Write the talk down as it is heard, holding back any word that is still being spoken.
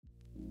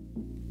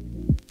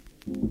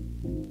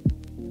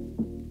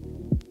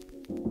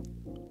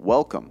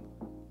Welcome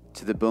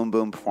to the Boom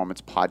Boom Performance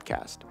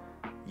Podcast,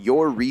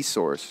 your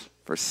resource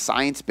for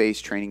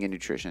science-based training and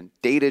nutrition,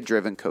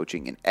 data-driven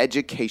coaching, and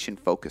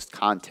education-focused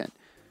content.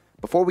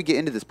 Before we get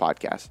into this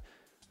podcast,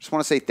 I just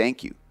want to say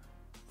thank you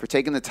for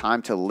taking the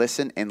time to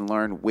listen and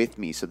learn with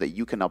me so that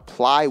you can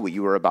apply what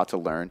you are about to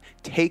learn,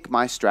 take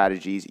my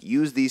strategies,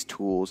 use these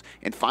tools,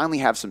 and finally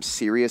have some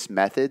serious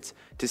methods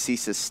to see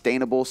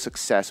sustainable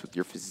success with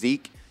your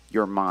physique,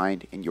 your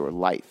mind, and your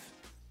life.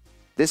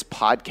 This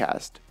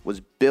podcast was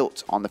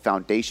built on the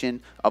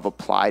foundation of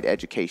applied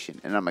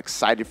education, and I'm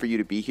excited for you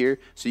to be here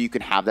so you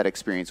can have that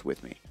experience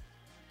with me.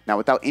 Now,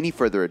 without any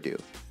further ado,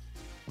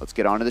 let's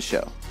get on to the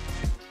show.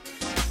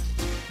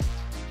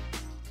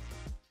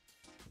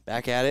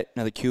 Back at it,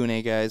 another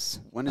Q&A, guys.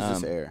 When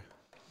does this air?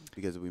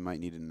 Because we might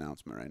need an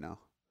announcement right now.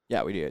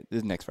 Yeah, we do it. This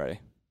is next Friday.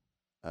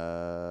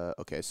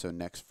 Okay, so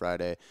next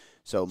Friday.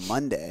 So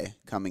Monday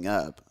coming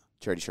up,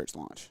 charity shirts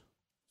launch.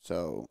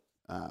 So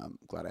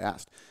glad I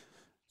asked.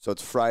 So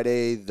it's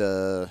Friday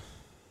the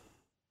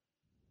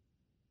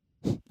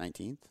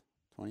 19th,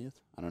 20th?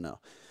 I don't know.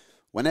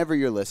 Whenever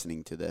you're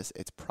listening to this,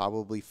 it's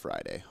probably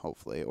Friday,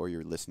 hopefully, or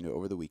you're listening to it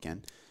over the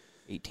weekend.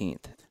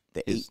 18th.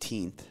 The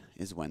 18th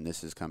is when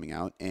this is coming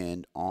out.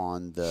 And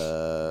on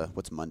the,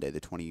 what's Monday,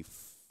 the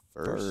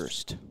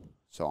 21st?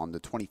 So on the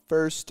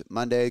 21st,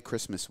 Monday,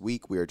 Christmas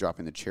week, we are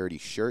dropping the charity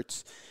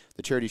shirts.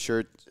 The charity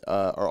shirts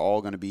are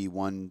all going to be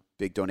one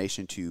big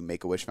donation to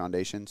Make-A-Wish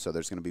Foundation. So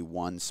there's going to be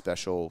one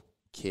special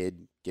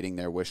kid getting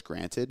their wish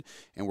granted,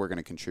 and we're going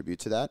to contribute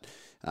to that.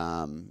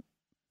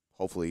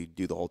 Hopefully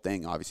do the whole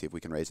thing, obviously, if we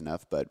can raise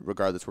enough. But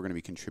regardless, we're going to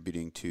be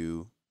contributing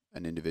to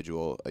an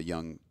individual, a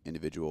young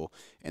individual,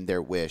 and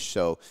their wish.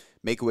 So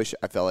Make-A-Wish,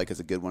 I felt like, is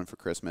a good one for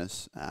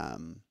Christmas.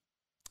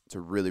 It's a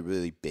really,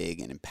 really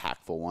big and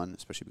impactful one,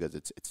 especially because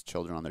it's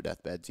children on their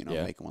deathbeds,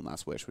 making one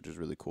last wish, which is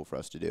really cool for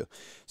us to do.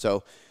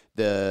 So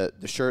the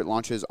shirt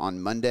launches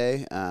on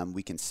Monday.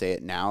 We can say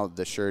it now.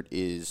 The shirt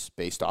is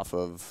based off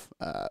of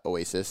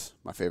Oasis,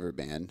 my favorite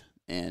band,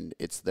 and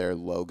it's their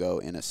logo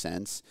in a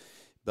sense,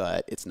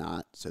 but it's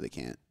not, so they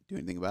can't do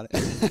anything about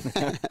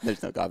it.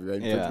 There's no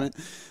copyright infringement.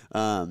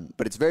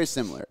 But it's very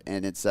similar,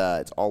 and it's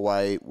all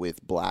white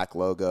with black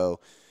logo.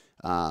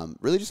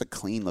 Really just a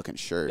clean looking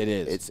shirt. It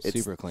is. It's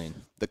super clean.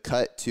 The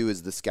cut too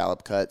is the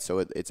scallop cut, so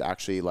it's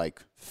actually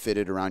like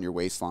fitted around your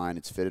waistline.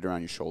 It's fitted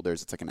around your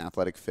shoulders. It's like an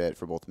athletic fit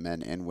for both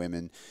men and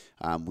women.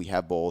 We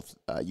have both.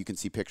 You can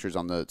see pictures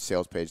on the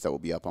sales page that will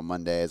be up on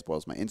Monday, as well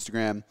as my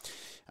Instagram.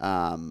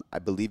 I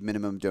believe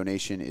minimum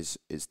donation is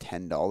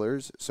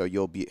 $10, so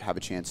you'll have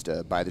a chance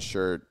to buy the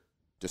shirt,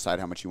 decide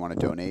how much you want to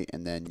donate,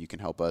 and then you can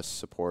help us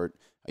support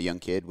a young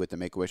kid with the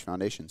Make-A-Wish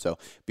Foundation. So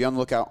be on the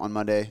lookout on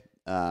Monday.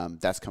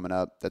 That's coming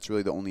up. That's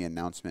really the only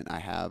announcement I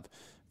have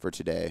for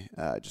today.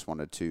 I just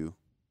wanted to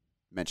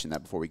mention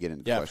that before we get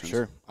into the questions. Yeah,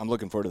 for sure. I'm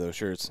looking forward to those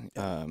shirts.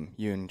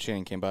 You and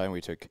Shane came by and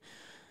we took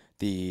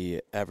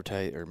the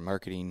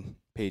marketing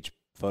page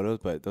photos,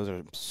 but those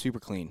are super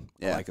clean.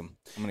 Yeah. I like them.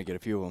 I'm going to get a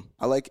few of them.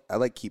 I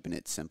like keeping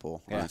it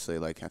simple, honestly.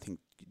 Like, I think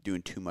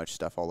doing too much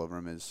stuff all over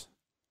them is,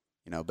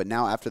 but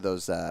now after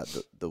those,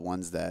 the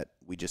ones that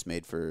we just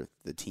made for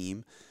the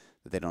team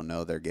that they don't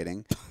know they're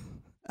getting,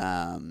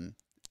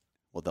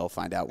 well, they'll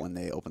find out when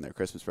they open their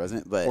Christmas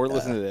present. But or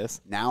listen to this.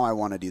 Now I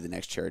want to do the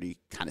next charity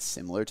kind of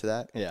similar to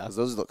that. Yeah. Because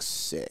those look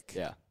sick.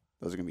 Yeah.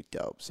 Those are going to be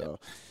dope. So,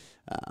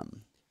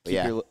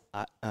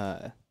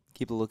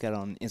 keep a look at it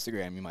on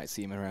Instagram. You might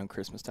see them around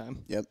Christmas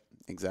time. Yep,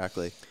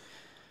 exactly.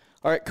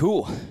 All right,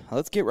 cool.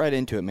 Let's get right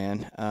into it, man.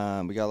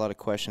 We got a lot of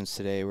questions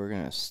today. We're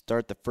going to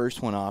start the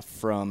first one off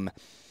from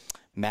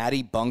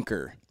Maddie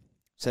Bunker.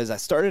 Says, I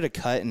started a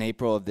cut in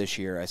April of this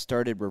year. I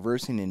started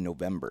reversing in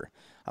November.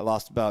 I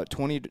lost about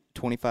 20 to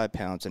 25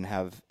 pounds and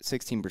have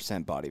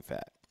 16% body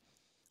fat.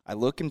 I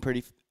look and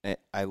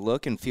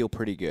feel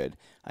pretty good.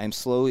 I am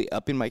slowly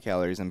upping my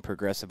calories and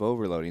progressive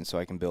overloading so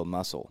I can build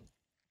muscle.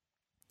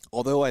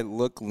 Although I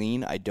look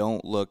lean, I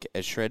don't look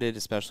as shredded,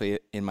 especially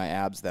in my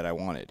abs, that I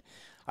wanted.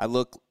 I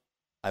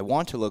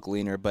want to look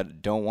leaner,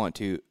 but don't want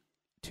too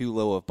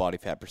low of body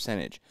fat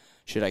percentage.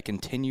 Should I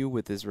continue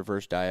with this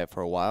reverse diet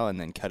for a while and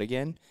then cut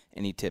again?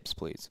 Any tips,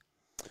 please?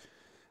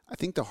 I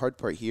think the hard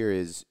part here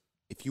is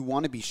if you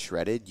want to be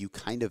shredded, you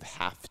kind of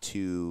have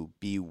to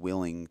be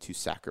willing to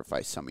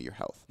sacrifice some of your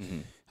health.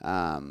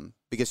 Mm-hmm.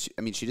 Because,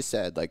 she just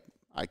said, like,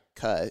 I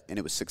cut and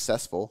it was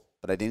successful,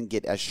 but I didn't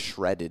get as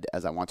shredded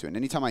as I want to. And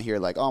anytime I hear,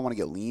 like, oh, I want to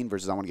get lean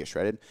versus I want to get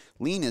shredded,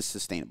 lean is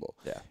sustainable.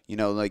 Yeah.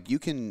 Like, you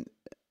can,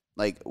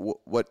 like,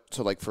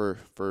 so, like,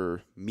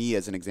 for me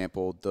as an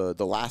example,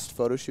 the last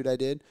photo shoot I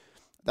did,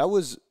 that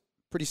was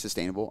pretty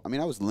sustainable. I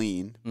was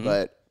lean, mm-hmm.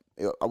 but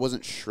I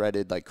wasn't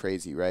shredded like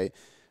crazy, right?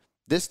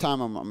 This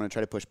time I'm going to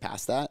try to push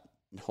past that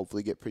and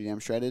hopefully get pretty damn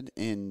shredded,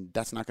 and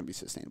that's not going to be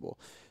sustainable.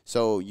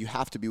 So you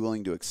have to be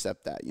willing to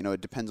accept that.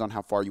 It depends on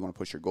how far you want to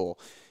push your goal.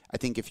 I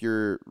think if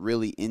you're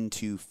really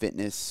into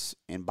fitness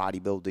and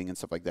bodybuilding and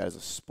stuff like that as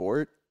a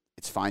sport,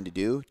 it's fine to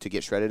do. To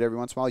get shredded every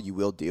once in a while, you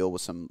will deal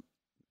with some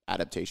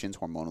adaptations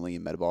hormonally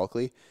and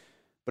metabolically.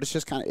 But it's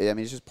just kind of,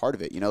 it's just part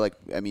of it.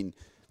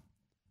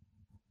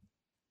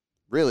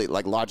 really,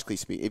 like, logically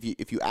speaking,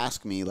 if you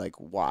ask me, like,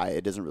 why,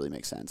 it doesn't really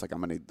make sense. Like,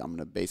 I'm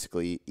gonna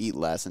basically eat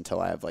less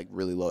until I have, like,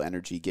 really low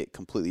energy, get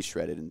completely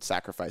shredded, and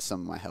sacrifice some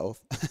of my health,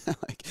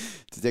 like,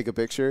 to take a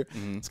picture.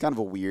 Mm-hmm. It's kind of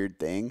a weird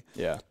thing.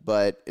 Yeah.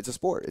 But it's a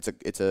sport.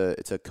 It's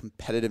a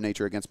competitive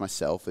nature against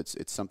myself.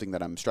 It's something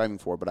that I'm striving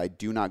for, but I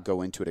do not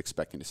go into it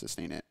expecting to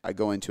sustain it. I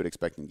go into it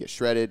expecting to get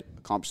shredded,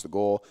 accomplish the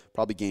goal,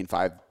 probably gain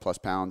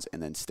 5+ pounds,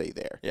 and then stay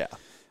there. Yeah.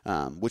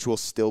 Which will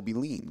still be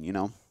lean, you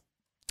know?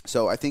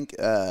 So I think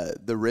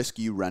the risk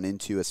you run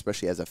into,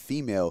 especially as a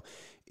female,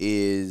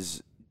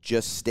 is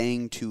just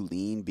staying too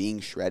lean,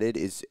 being shredded.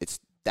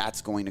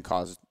 That's going to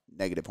cause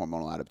negative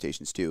hormonal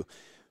adaptations too.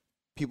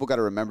 People got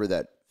to remember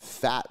that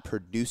fat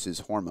produces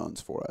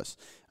hormones for us.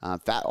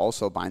 Fat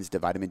also binds to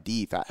vitamin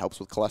D. Fat helps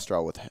with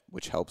cholesterol,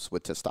 which helps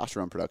with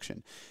testosterone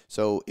production.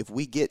 So if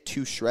we get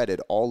too shredded,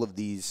 all of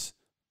these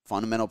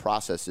fundamental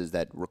processes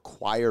that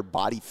require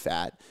body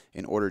fat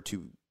in order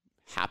to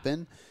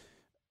happen,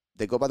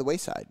 they go by the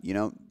wayside. You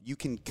know, you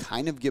can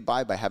kind of get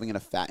by having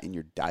enough fat in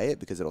your diet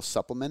because it'll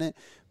supplement it,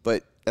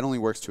 but that only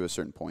works to a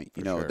certain point.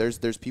 You know, sure.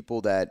 There's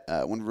people that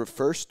when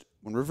reverse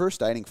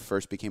dieting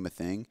first became a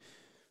thing,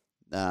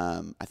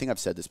 I think I've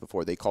said this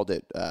before. They called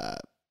it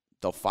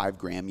they'll 5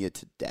 gram you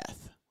to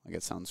death. Like,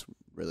 it sounds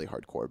really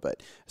hardcore,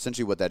 but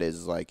essentially what that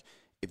is like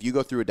if you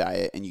go through a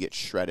diet and you get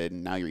shredded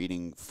and now you're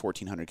eating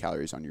 1,400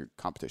 calories on your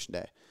competition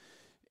day.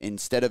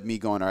 Instead of me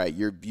going, all right,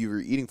 you're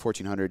eating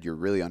 1,400, you're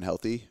really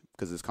unhealthy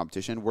because of this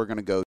competition, we're going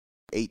to go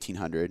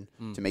 1,800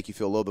 to make you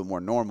feel a little bit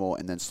more normal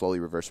and then slowly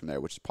reverse from there,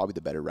 which is probably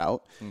the better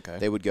route. Okay.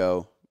 They would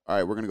go, all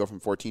right, we're going to go from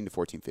 14 to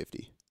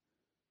 1,450.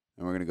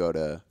 And we're going to go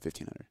to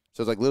 1,500.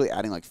 So it's like literally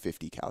adding like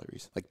 50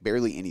 calories, like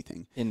barely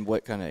anything. In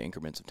what kind of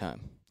increments of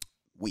time?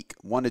 Week,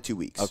 1 to 2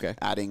 weeks. Okay.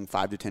 Adding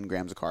 5 to 10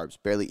 grams of carbs,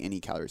 barely any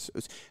calories.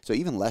 So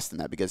even less than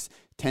that, because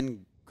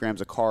 10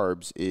 grams of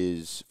carbs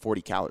is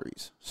 40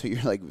 calories. So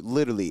you're like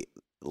literally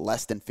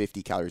less than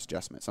 50 calories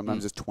adjustment.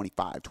 Sometimes it's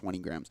 25, 20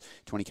 grams,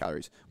 20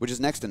 calories, which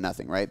is next to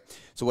nothing, right?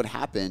 So what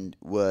happened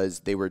was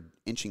they were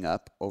inching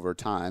up over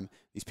time.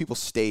 These people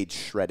stayed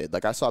shredded.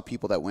 Like, I saw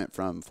people that went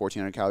from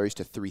 1,400 calories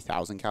to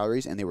 3,000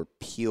 calories, and they were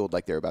peeled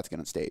like they were about to get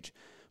on stage.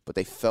 But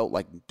they felt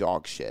like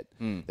dog shit.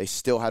 They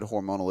still had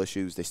hormonal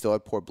issues. They still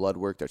had poor blood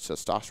work. Their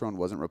testosterone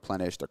wasn't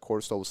replenished. Their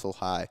cortisol was still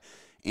high.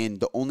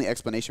 And the only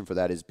explanation for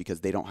that is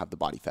because they don't have the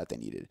body fat they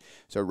needed.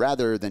 So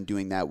rather than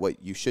doing that,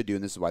 what you should do,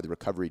 and this is why the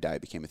recovery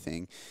diet became a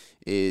thing,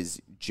 is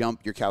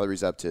jump your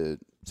calories up to,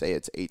 say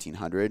it's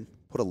 1,800,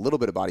 put a little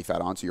bit of body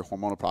fat on so your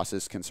hormonal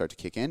process can start to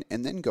kick in,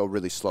 and then go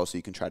really slow so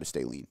you can try to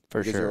stay lean.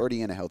 Because you're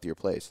already in a healthier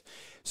place.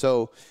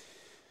 So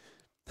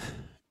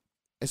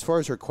as far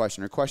as her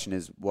question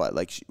is what?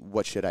 Like,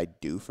 what should I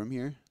do from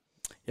here?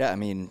 Yeah, I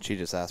mean, she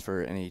just asked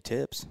for any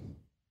tips.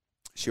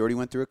 She already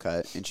went through a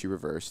cut, and she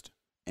reversed.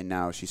 And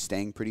now she's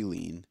staying pretty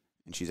lean,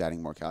 and she's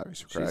adding more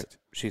calories, correct?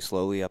 She's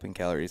slowly upping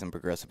calories and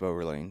progressive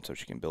overloading so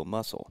she can build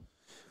muscle.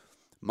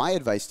 My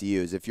advice to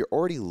you is if you're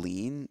already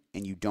lean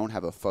and you don't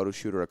have a photo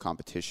shoot or a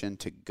competition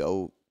to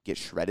go get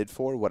shredded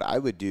for, what I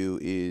would do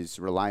is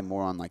rely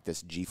more on like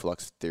this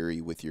G-Flux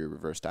theory with your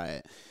reverse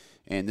diet.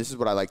 And this is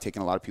what I like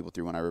taking a lot of people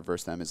through when I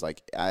reverse them is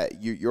like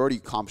you're already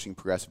accomplishing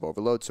progressive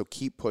overload, so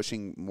keep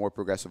pushing more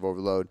progressive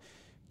overload.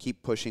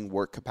 Keep pushing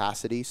work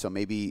capacity. So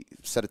maybe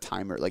set a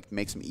timer, like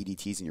make some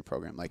EDTs in your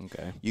program. Like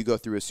you go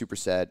through a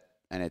superset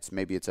and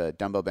it's a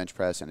dumbbell bench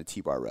press and a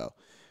T-bar row.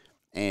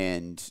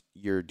 And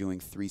you're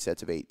doing 3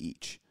 sets of 8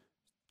 each.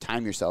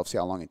 Time yourself, see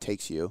how long it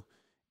takes you.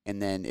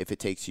 And then if it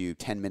takes you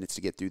 10 minutes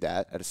to get through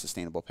that at a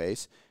sustainable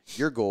pace,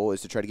 your goal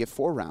is to try to get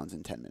 4 rounds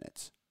in 10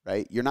 minutes.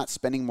 Right? You're not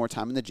spending more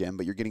time in the gym,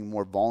 but you're getting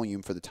more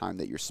volume for the time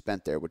that you're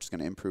spent there, which is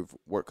going to improve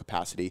work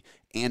capacity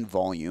and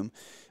volume.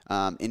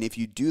 And if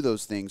you do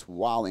those things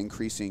while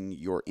increasing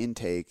your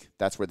intake,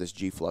 that's where this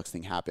G-Flux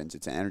thing happens.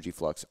 It's an energy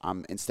flux.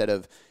 Instead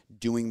of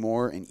doing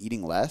more and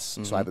eating less,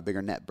 so I have a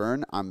bigger net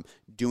burn, I'm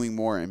doing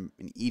more and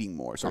eating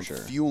more. So I'm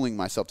fueling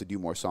myself to do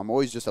more. So I'm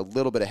always just a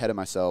little bit ahead of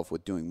myself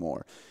with doing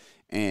more.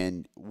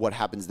 And what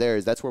happens there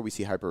is that's where we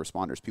see hyper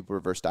responders. People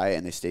reverse diet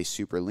and they stay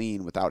super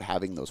lean without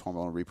having those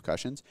hormonal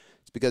repercussions.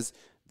 It's because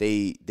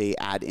they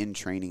add in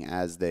training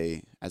as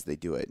they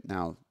do it.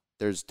 Now,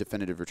 there's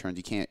definitive returns.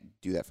 You can't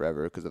do that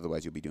forever because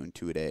otherwise you'll be doing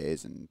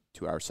 2-a-days and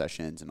 2-hour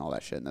sessions and all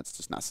that shit, and that's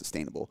just not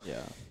sustainable.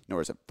 Yeah.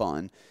 Nor is it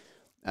fun.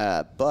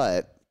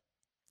 But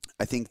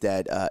I think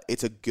that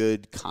it's a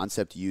good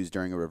concept to use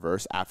during a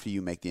reverse after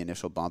you make the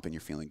initial bump and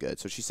you're feeling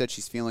good. So she said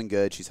she's feeling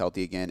good. She's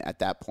healthy again. At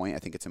that point, I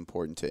think it's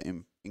important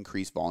to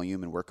increase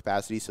volume and work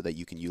capacity so that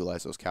you can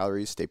utilize those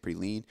calories, stay pretty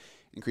lean,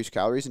 increase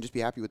calories, and just be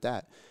happy with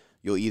that.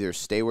 You'll either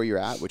stay where you're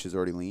at, which is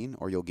already lean,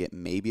 or you'll get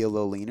maybe a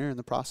little leaner in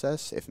the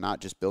process. If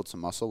not, just build some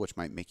muscle, which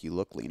might make you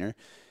look leaner.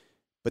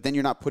 But then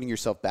you're not putting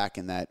yourself back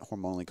in that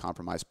hormonally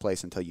compromised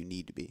place until you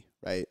need to be,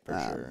 right? For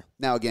sure.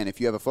 Now, again, if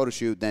you have a photo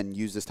shoot, then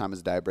use this time as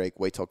a diet break.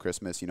 Wait till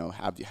Christmas.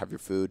 Have your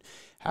food,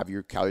 have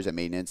your calories at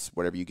maintenance,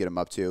 whatever you get them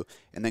up to,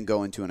 and then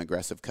go into an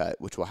aggressive cut,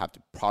 which will have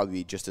to probably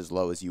be just as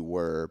low as you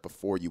were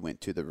before you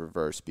went to the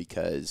reverse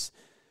because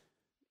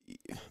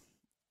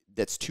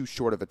that's too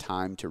short of a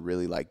time to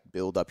really like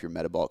build up your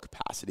metabolic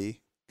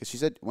capacity Because she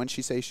said, when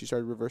she say she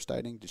started reverse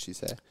dieting, did she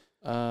say?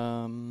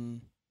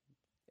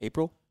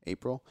 April.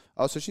 April?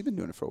 Oh, so she's been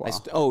doing it for a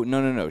while.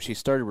 No. She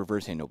started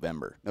reversing in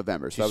November.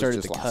 So she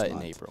started the cut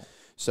in April.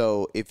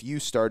 So if you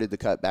started the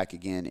cut back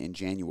again in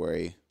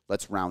January,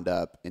 let's round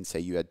up and say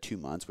you had 2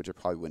 months, which it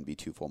probably wouldn't be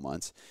 2 full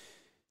months.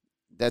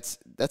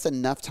 That's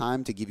enough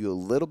time to give you a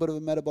little bit of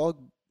a metabolic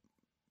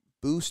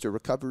boost or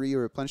recovery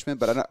or replenishment.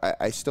 But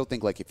I still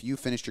think, like, if you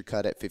finished your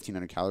cut at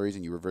 1,500 calories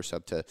and you reverse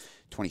up to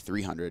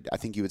 2,300, I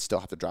think you would still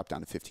have to drop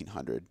down to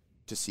 1,500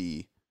 to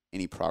see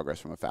any progress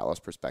from a fat loss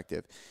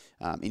perspective,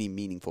 any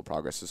meaningful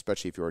progress,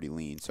 especially if you're already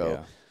lean.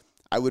 So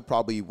I would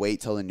probably wait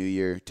till the new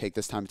year, take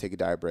this time to take a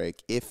diet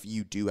break if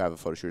you do have a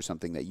photo shoot or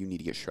something that you need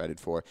to get shredded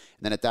for.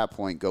 And then at that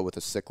point, go with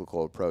a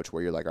cyclical approach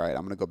where you're like, all right,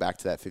 I'm going to go back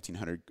to that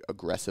 1,500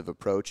 aggressive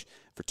approach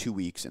for 2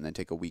 weeks and then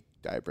take a week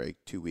diet break,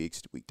 2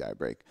 weeks, week diet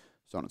break,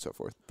 so on and so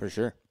forth. For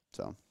sure.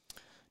 So,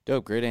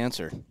 dope. Great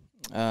answer.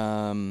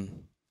 All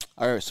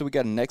right, so we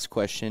got a next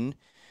question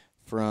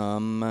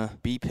from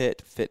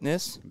B-Pit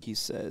Fitness. He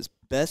says,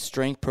 best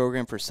strength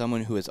program for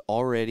someone who has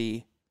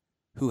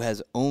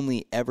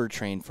only ever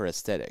trained for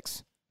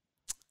aesthetics.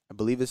 I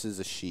believe this is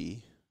a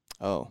she.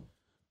 Oh.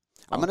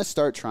 I'm going to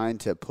start trying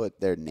to put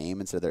their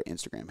name instead of their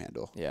Instagram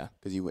handle. Yeah.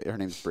 Because her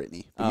name's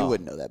Brittany. But you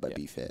wouldn't know that by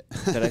B-Fit.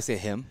 Did I say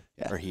him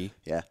or he?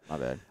 Yeah. My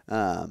bad.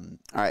 All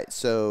right.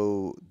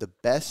 So the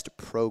best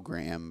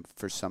program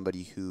for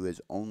somebody who has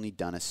only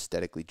done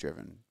aesthetically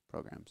driven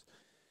programs.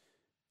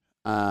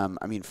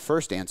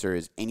 First answer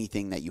is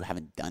anything that you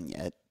haven't done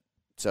yet.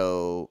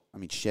 So,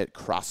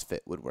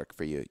 CrossFit would work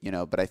for you,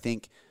 but I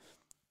think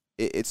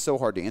it's so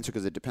hard to answer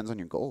because it depends on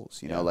your goals.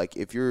 You know, like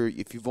if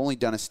you've only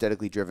done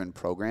aesthetically driven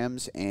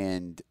programs,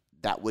 and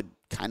that would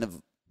kind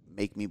of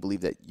make me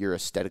believe that you're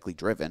aesthetically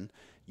driven,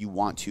 you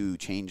want to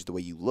change the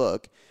way you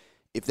look.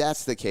 If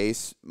that's the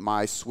case,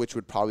 my switch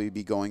would probably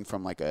be going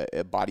from like a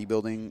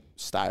bodybuilding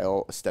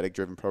style aesthetic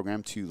driven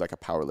program to like a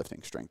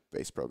powerlifting strength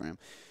based program.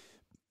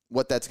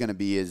 What that's going to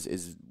be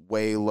is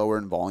way lower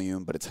in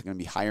volume, but it's going to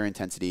be higher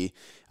intensity.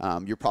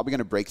 You're probably going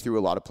to break through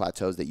a lot of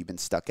plateaus that you've been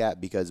stuck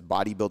at because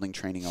bodybuilding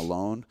training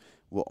alone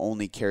will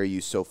only carry you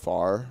so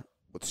far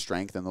with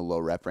strength in the low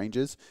rep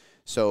ranges.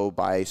 So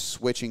by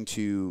switching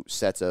to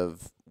sets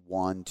of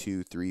 1,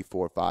 2, 3,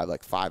 4, 5,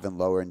 like 5 and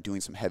lower, and doing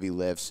some heavy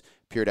lifts,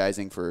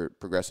 periodizing for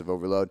progressive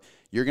overload,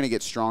 you're going to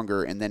get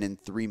stronger. And then in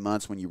 3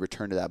 months, when you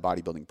return to that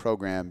bodybuilding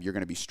program, you're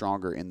going to be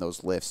stronger in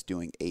those lifts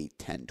doing 8,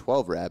 10,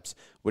 12 reps,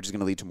 which is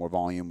going to lead to more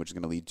volume, which is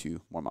going to lead to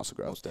more muscle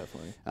growth. Most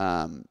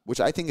definitely. Which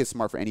I think is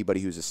smart for anybody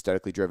who's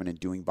aesthetically driven and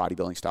doing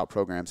bodybuilding style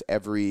programs.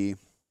 Every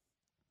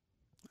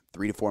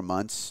 3 to 4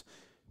 months,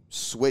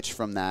 switch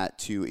from that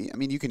to,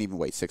 you can even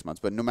wait 6 months,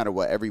 but no matter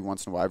what, every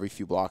once in a while, every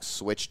few blocks,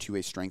 switch to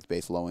a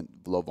strength-based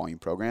low volume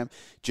program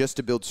just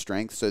to build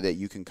strength so that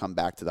you can come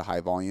back to the high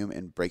volume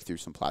and break through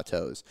some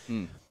plateaus.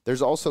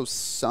 There's also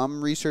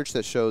some research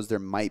that shows there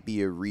might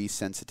be a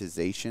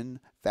resensitization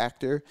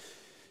factor.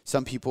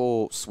 Some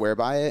people swear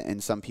by it,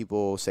 and some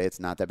people say it's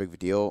not that big of a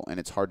deal,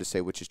 and it's hard to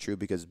say which is true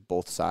because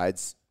both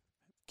sides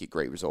get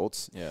great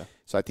results. Yeah.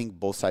 So I think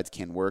both sides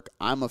can work.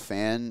 I'm a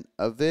fan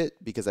of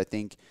it because I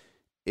think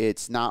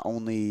it's not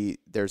only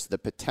there's the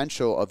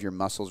potential of your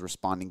muscles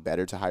responding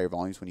better to higher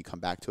volumes when you come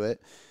back to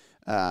it,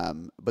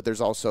 but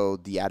there's also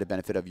the added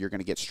benefit of you're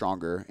going to get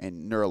stronger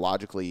and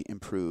neurologically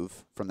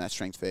improve from that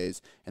strength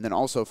phase. And then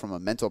also from a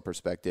mental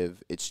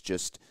perspective, it's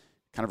just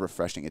kind of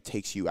refreshing. It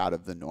takes you out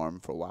of the norm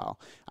for a while.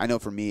 I know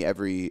for me,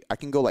 I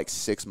can go like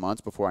 6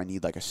 months before I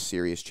need like a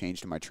serious change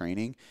to my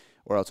training,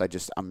 or else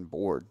I'm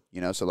bored,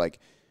 So like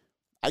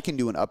I can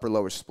do an upper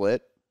lower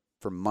split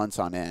for months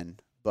on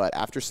end. But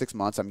after 6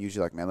 months, I'm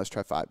usually like, man, let's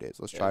try 5 days.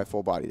 Let's try a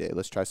full body day.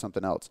 Let's try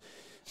something else.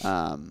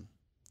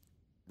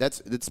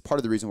 That's part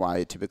of the reason why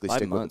I typically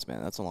stick 5 months,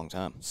 man. That's a long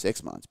time.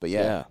 6 months, but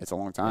it's a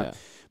long time. Yeah.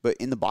 But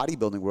in the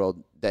bodybuilding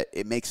world, that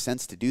it makes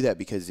sense to do that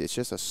because it's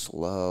just a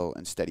slow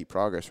and steady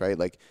progress, right?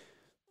 Like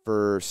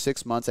for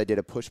 6 months, I did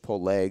a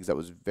push-pull legs that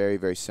was very,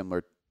 very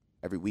similar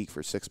every week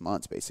for 6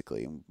 months,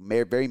 basically.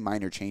 Very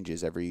minor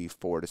changes every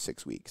 4 to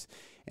 6 weeks.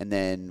 And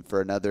then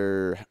for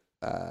another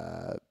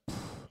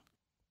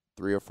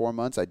 3 or 4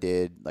 months, I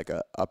did like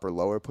a upper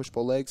lower push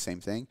pull leg, same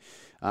thing.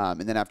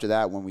 And then after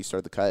that, when we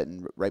started the cut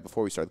and right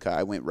before we started the cut,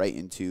 I went right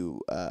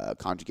into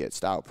conjugate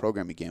style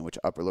program again, which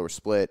upper lower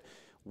split.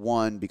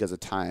 1, because of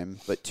time,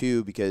 but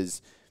 2,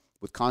 because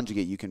with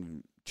conjugate, you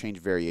can change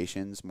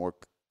variations more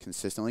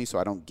consistently. So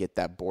I don't get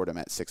that boredom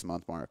at 6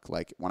 month mark.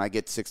 Like when I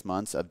get 6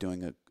 months of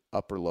doing a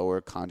upper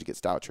lower conjugate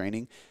style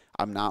training,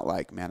 I'm not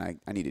like, man,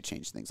 I need to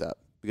change things up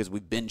because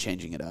we've been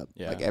changing it up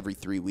like every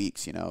 3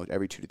 weeks,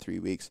 every 2 to 3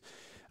 weeks.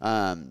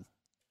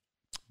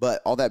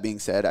 But all that being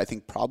said, I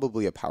think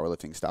probably a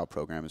powerlifting style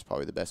program is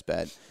probably the best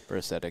bet for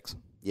aesthetics.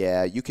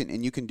 Yeah, you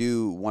can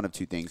do one of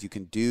two things. You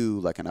can do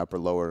like an upper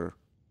lower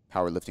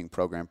powerlifting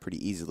program pretty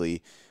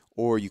easily,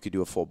 or you could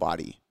do a full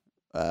body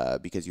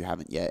because you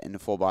haven't yet. In a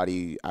full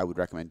body, I would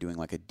recommend doing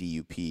like a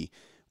DUP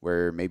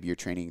where maybe you're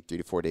training 3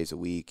 to 4 days a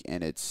week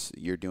and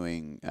you're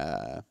doing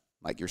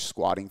like you're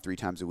squatting 3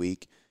 times a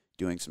week,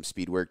 doing some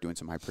speed work, doing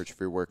some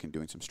hypertrophy work, and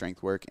doing some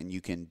strength work, and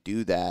you can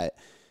do that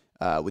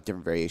with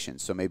different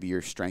variations. So maybe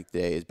your strength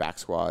day is back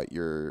squat,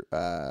 your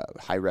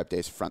high rep day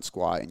is front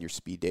squat, and your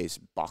speed day is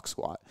box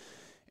squat.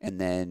 And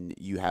then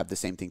you have the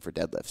same thing for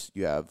deadlifts.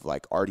 You have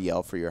like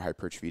RDL for your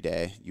hypertrophy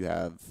day. You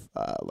have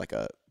like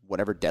a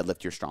whatever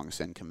deadlift you're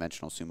strongest in,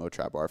 conventional sumo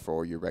trap bar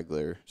for your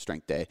regular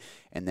strength day,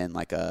 and then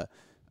like a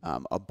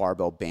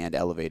barbell band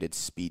elevated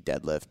speed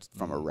deadlift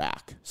from a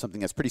rack,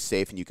 something that's pretty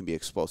safe and you can be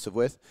explosive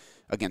with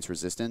against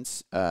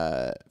resistance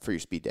for your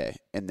speed day.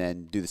 And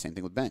then do the same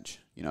thing with bench.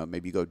 You know,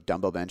 maybe you go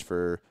dumbbell bench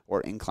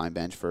or incline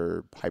bench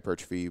for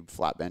hypertrophy,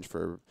 flat bench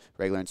for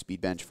regular, and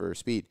speed bench for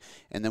speed.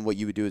 And then what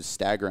you would do is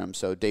stagger them.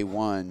 So day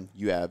one,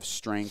 you have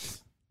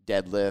strength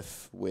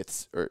deadlift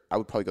or I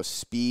would probably go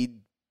speed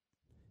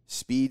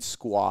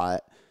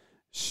squat,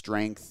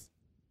 strength,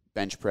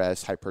 bench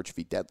press,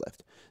 hypertrophy,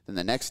 deadlift. Then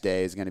the next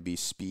day is going to be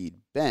speed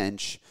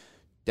bench,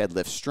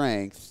 deadlift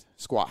strength,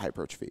 squat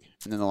hypertrophy.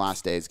 And then the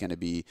last day is going to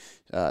be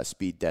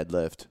speed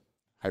deadlift,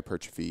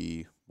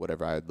 hypertrophy,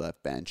 whatever I had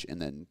left, bench,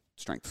 and then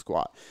strength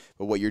squat.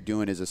 But what you're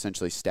doing is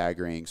essentially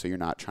staggering, so you're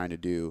not trying to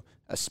do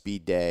a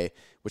speed day,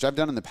 which I've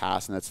done in the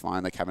past, and that's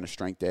fine, like having a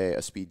strength day,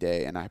 a speed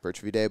day, and a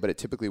hypertrophy day, but it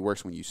typically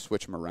works when you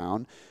switch them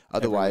around.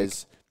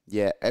 Otherwise,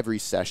 every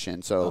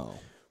session. So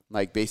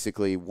like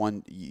basically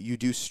you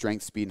do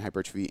strength, speed, and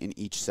hypertrophy in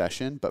each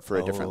session, but for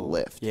a different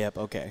lift. Yep.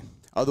 Okay.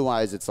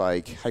 Otherwise, it's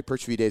like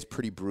hypertrophy day is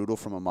pretty brutal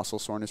from a muscle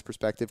soreness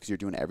perspective because you're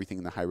doing everything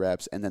in the high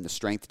reps, and then the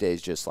strength day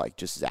is just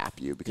zap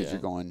you because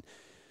you're going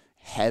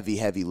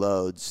heavy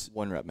loads.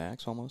 1 rep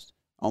max almost.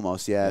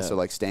 Almost, yeah. So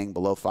like staying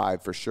below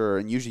 5 for sure,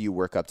 and usually you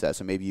work up to that.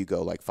 So maybe you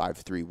go like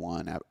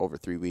 5-3-1 over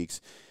 3 weeks.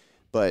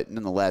 But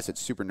nonetheless, it's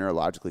super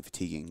neurologically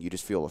fatiguing. You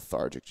just feel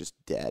lethargic, just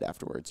dead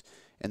afterwards.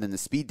 And then the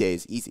speed day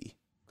is easy,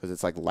 because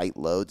it's like light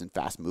loads and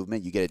fast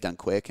movement. You get it done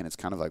quick, and it's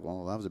kind of like,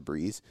 well, that was a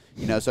breeze.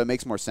 You know, so it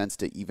makes more sense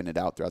to even it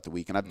out throughout the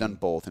week. And I've done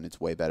both, and it's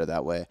way better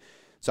that way.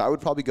 So I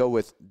would probably go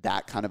with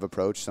that kind of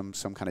approach, some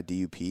kind of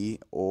DUP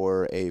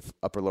or a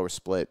upper-lower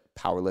split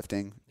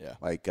powerlifting. Yeah.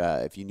 Like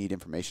if you need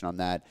information on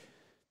that,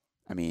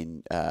 I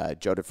mean,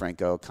 Joe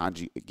DeFranco,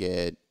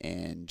 Conjugate,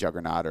 and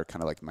Juggernaut are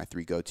kind of like my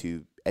 3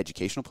 go-to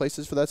educational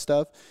places for that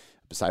stuff,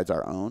 besides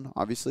our own,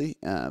 obviously.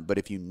 But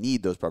if you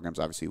need those programs,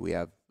 obviously we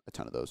have a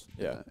ton of those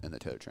in the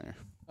Taylor Trainer.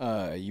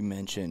 You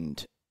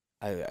mentioned,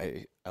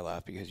 I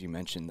laugh because you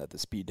mentioned that the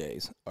speed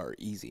days are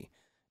easy.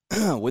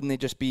 Wouldn't they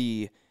just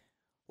be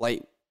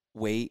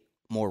lightweight,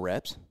 more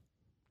reps?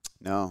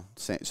 No.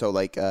 So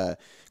like,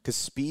 because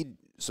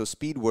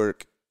speed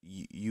work,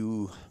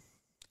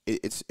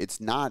 it's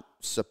not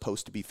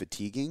supposed to be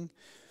fatiguing.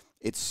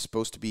 It's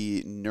supposed to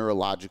be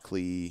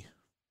neurologically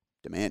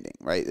demanding,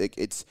 right? Like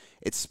it's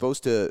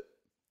supposed to,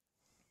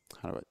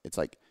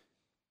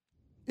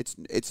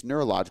 it's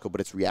neurological,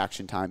 but it's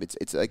reaction time.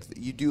 It's like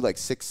you do like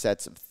 6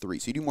 sets of 3.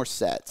 So you do more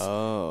sets,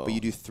 but you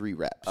do 3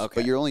 reps. Okay.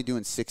 But you're only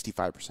doing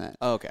 65%.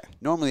 Okay.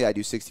 Normally I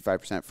do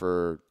 65%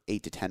 for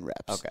 8 to 10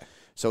 reps. Okay.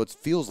 So it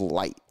feels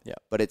light. Yeah.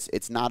 But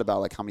it's not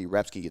about like how many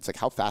reps can you get. It's like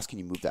how fast can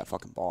you move that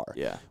fucking bar.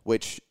 Yeah.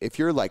 Which if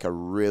you're like a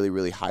really,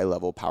 really high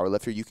level power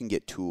lifter, you can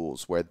get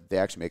tools where they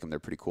actually make them, they're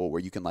pretty cool,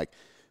 where you can like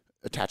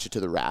attach it to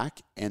the rack,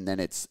 and then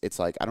it's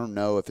like, I don't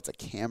know if it's a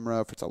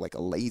camera, if it's like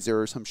a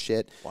laser or some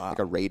shit, like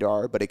a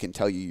radar, but it can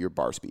tell you your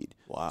bar speed.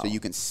 Wow. So you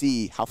can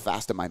see how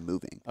fast am I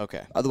moving.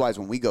 Okay. Otherwise,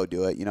 when we go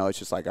do it, it's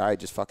just like, all right,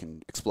 just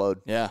fucking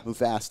explode. Yeah. Move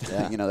fast.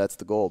 Yeah. That's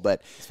the goal.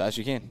 But as fast as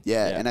you can.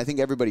 Yeah, and I think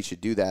everybody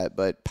should do that.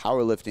 But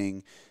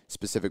powerlifting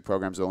specific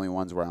programs are the only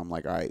ones where I'm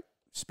like, all right,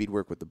 speed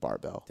work with the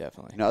barbell.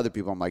 Definitely. Other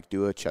people, I'm like,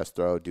 do a chest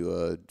throw, do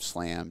a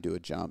slam, do a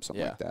jump,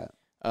 something like that.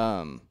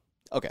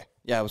 Okay.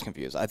 Yeah, I was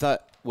confused. I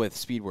thought with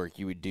speed work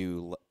you would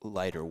do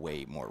lighter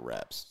weight, more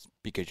reps,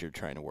 because you're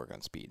trying to work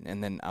on speed.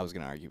 And then I was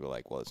going to argue,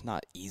 well, it's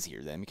not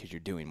easier then because you're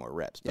doing more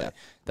reps. But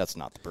that's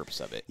not the purpose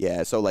of it.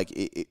 Yeah, so like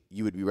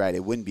you would be right.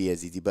 It wouldn't be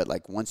as easy. But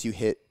like once you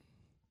hit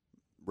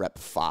rep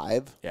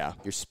 5,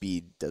 your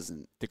speed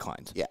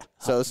declines. Yeah.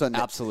 So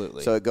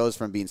absolutely. So it goes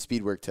from being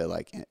speed work to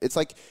like, it's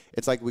like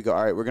we go,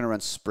 all right, we're going to run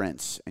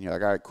sprints. And you're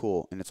like, all right,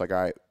 cool. And it's like,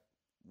 all right,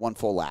 1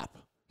 full lap.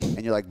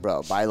 And you're like,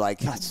 bro, by like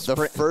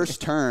the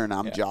first turn,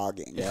 I'm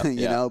jogging,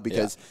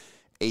 because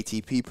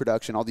ATP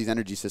production, all these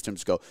energy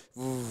systems go,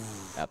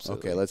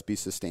 absolutely. Okay, let's be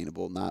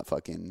sustainable, not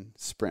fucking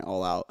sprint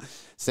all out.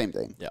 Same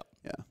thing. Yeah.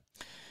 Yeah.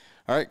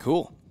 All right,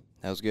 cool.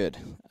 That was good.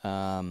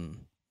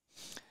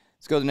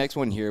 Let's go to the next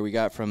one here. We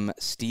got from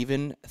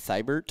Steven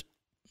Thibert.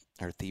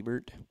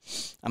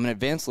 I'm an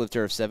advanced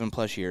lifter of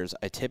 7+ years.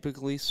 I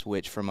typically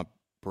switch from a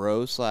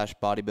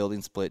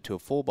bro/bodybuilding split to a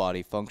full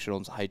body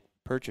functional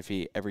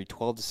hypertrophy every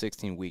 12 to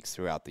 16 weeks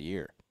throughout the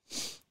year.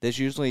 This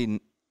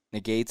usually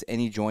negates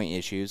any joint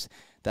issues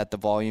that the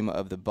volume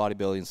of the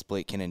bodybuilding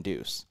split can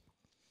induce.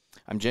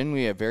 I'm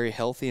generally a very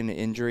healthy and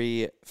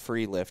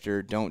injury-free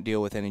lifter, don't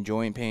deal with any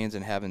joint pains,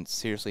 and haven't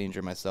seriously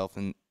injured myself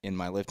in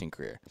my lifting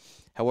career.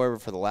 However,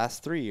 for the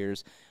last 3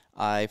 years,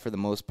 I, for the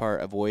most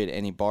part, avoid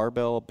any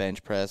barbell,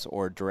 bench press,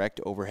 or direct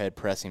overhead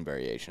pressing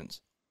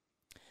variations.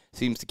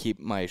 Seems to keep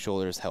my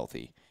shoulders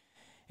healthy.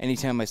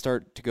 Anytime I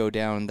start to go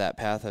down that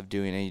path of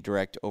doing any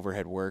direct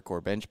overhead work or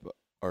bench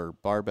or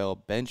barbell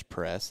bench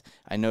press,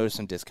 I notice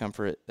some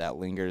discomfort that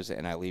lingers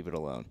and I leave it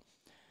alone.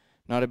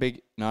 Not a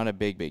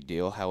big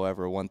deal.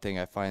 However, one thing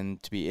I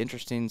find to be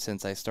interesting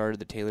since I started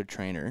the Tailored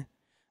Trainer,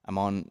 I'm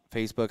on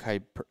Facebook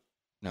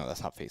no,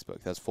 that's not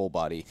Facebook. That's Full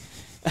Body.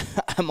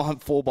 I'm on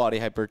Full Body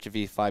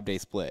Hypertrophy 5-day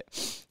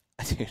split.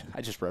 Dude,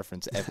 I just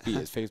referenced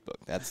FB as Facebook.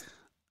 That's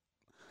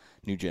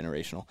new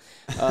generational.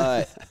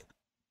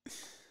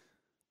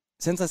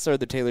 Since I started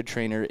the Tailored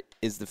Trainer,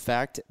 is the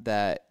fact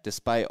that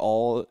despite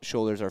all,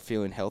 shoulders are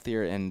feeling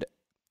healthier and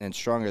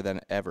stronger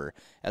than ever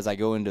as I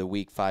go into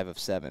week 5 of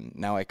 7.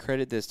 Now, I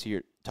credit this to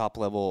your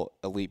top-level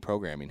elite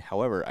programming.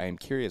 However, I am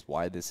curious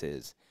why this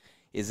is.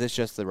 Is this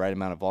just the right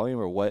amount of volume,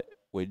 or what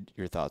would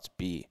your thoughts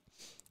be?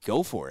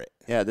 Go for it.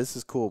 Yeah, this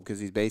is cool because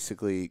he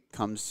basically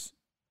comes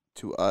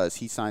to us.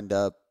 He signed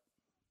up.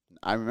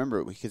 I remember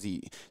it because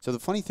so the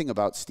funny thing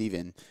about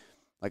Steven,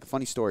 like a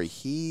funny story,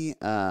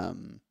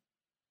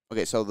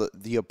 okay, so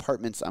the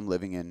apartments I'm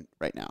living in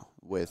right now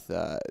with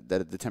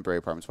the temporary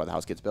apartments while the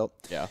house gets built.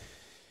 Yeah.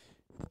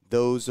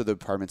 Those are the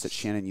apartments that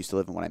Shannon used to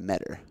live in when I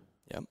met her.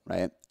 Yep.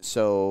 Right.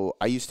 So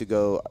I used to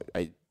go,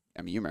 I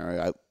mean, you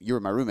remember, you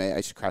were my roommate. I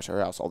used to crash at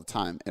her house all the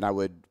time. And I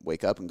would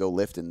wake up and go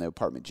lift in the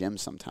apartment gym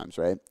sometimes,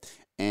 right?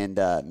 And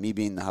me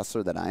being the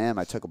hustler that I am,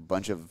 I took a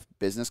bunch of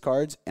business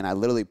cards and I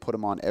literally put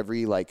them on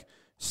every, like,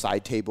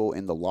 side table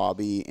in the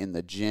lobby, in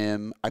the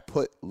gym. I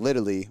put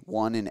literally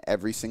one in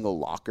every single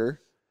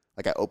locker.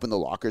 Like, I opened the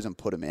lockers and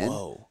put them in.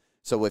 Whoa.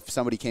 So if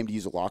somebody came to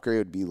use a locker, it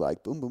would be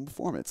like, boom, boom,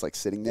 performance, like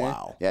sitting there.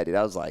 Wow. Yeah, dude,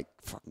 I was like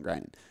fucking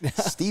grinding.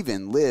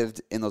 Steven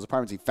lived in those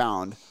apartments. He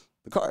found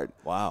the card.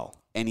 Wow.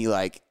 And he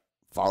like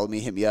followed me,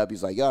 hit me up.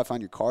 He's like, yo, I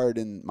found your card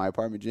in my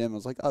apartment gym. I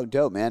was like, oh,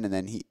 dope, man. And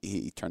then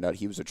he turned out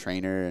he was a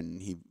trainer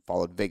and he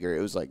followed Vigor.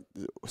 It was like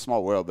a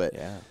small world, but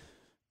yeah.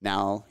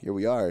 Now here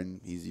we are and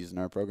he's using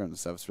our programs and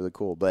stuff. It's really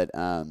cool. But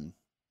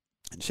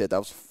and shit, that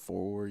was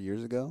 4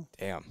 years ago.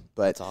 Damn.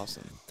 But that's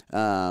awesome.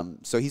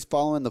 So he's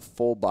following the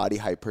Full Body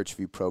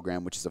Hypertrophy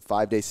program, which is a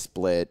 5-day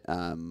split,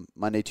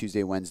 Monday,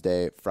 Tuesday,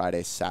 Wednesday,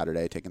 Friday,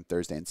 Saturday, taking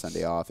Thursday and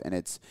Sunday off. And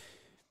it's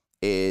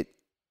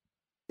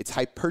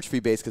hypertrophy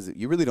based because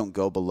you really don't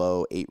go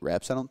below 8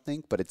 reps, I don't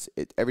think, but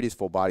every day's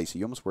full body. So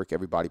you almost work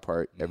every body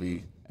part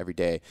every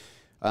day.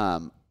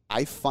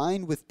 I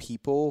find with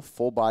people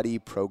full body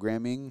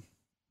programming,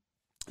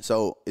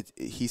 so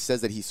he says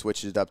that he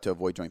switches it up to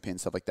avoid joint pain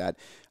and stuff like that.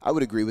 I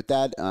would agree with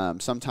that.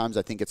 Sometimes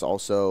I think it's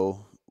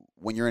also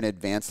when you're an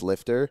advanced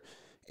lifter,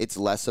 it's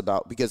less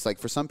about, because like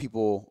for some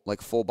people,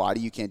 like full body,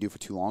 you can't do for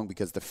too long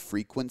because the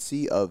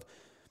frequency of,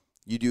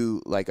 you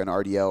do like an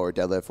RDL or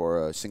deadlift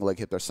or a single leg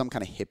hip or some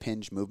kind of hip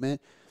hinge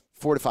movement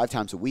 4 to 5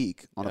 times a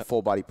week on a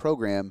full body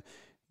program,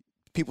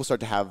 people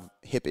start to have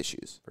hip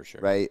issues. For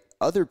sure. Right?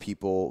 Other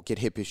people get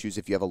hip issues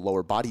if you have a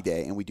lower body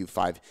day, and we do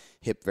 5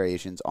 hip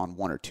variations on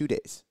 1 or 2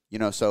 days. You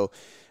know, so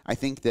I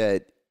think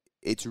that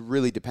it's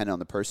really dependent on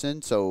the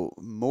person. So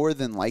more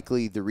than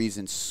likely, the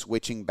reason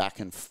switching back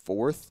and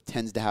forth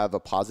tends to have a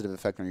positive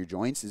effect on your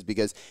joints is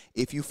because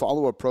if you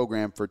follow a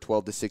program for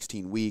 12 to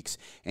 16 weeks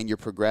and you're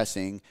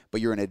progressing, but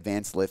you're an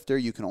advanced lifter,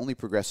 you can only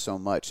progress so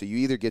much. So you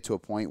either get to a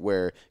point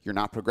where you're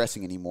not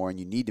progressing anymore and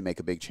you need to make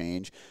a big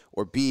change,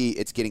 or B,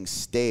 it's getting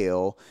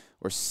stale,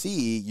 or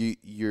C,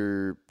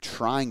 you're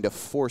trying to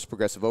force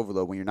progressive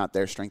overload when you're not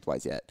there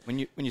strength-wise yet. When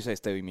you say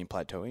stale, you mean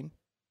plateauing?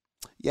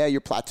 Yeah, you're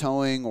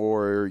plateauing,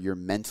 or you're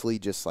mentally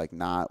just like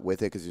not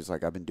with it because you're just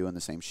like, I've been doing the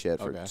same shit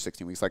for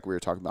 16 weeks, like we were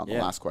talking about in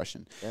the last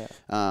question.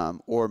 Yeah.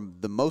 Or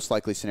the most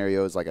likely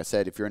scenario is, like I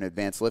said, if you're an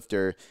advanced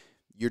lifter,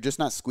 you're just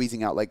not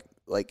squeezing out. Like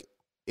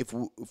if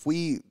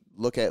we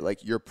look at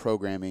like your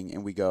programming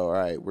and we go, all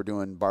right, we're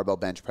doing barbell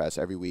bench press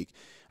every week,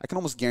 I can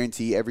almost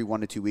guarantee every 1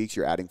 to 2 weeks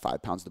you're adding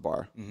 5 pounds to the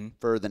bar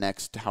for the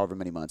next however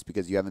many months,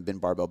 because you haven't been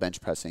barbell bench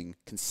pressing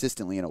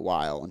consistently in a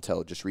while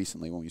until just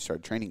recently when we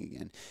started training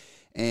again.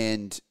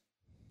 And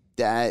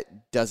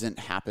that doesn't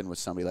happen with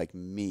somebody like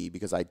me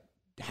because I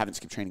haven't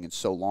skipped training in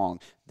so long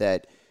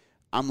that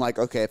I'm like,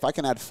 okay, if I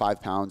can add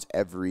 5 pounds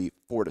every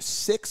 4 to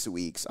 6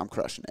 weeks, I'm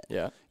crushing it.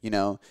 Yeah. You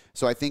know?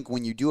 So I think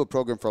when you do a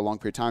program for a long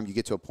period of time, you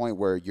get to a point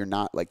where you're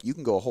not like, you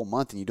can go a whole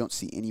month and you don't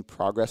see any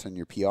progress on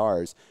your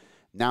PRs.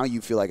 Now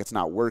you feel like it's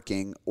not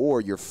working,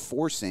 or you're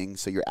forcing,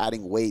 so you're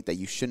adding weight that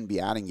you shouldn't be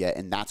adding yet,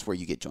 and that's where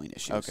you get joint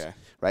issues. Okay.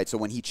 Right? So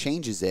when he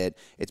changes it,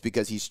 it's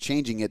because he's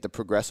changing it, the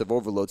progressive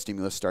overload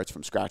stimulus starts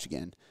from scratch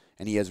again,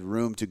 and he has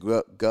room to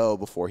go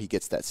before he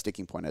gets that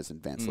sticking point as an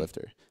advanced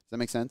lifter. Does that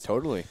make sense?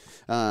 Totally.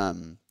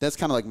 That's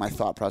kind of like my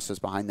thought process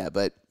behind that.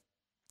 But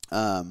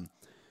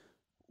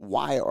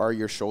why are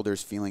your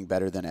shoulders feeling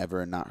better than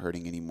ever and not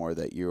hurting anymore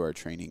that you are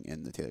training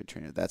in the Tailored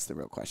Trainer? That's the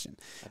real question.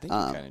 I think you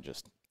kind of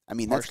just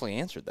partially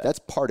answered that. That's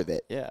part of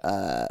it.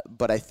 Yeah.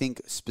 But I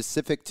think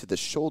specific to the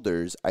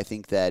shoulders, I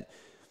think that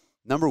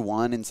number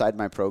one, inside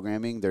my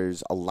programming,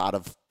 there's a lot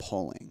of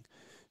pulling.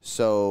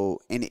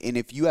 So, and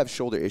if you have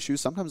shoulder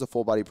issues, sometimes a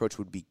full body approach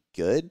would be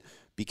good,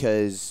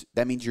 because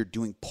that means you're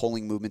doing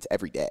pulling movements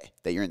every day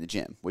that you're in the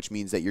gym, which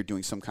means that you're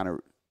doing some kind of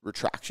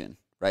retraction,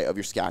 right, of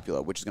your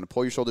scapula, which is going to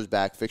pull your shoulders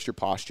back, fix your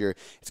posture.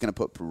 It's going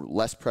to put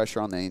less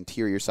pressure on the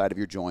interior side of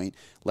your joint,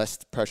 less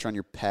pressure on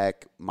your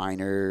pec,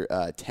 minor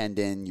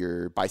tendon,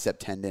 your bicep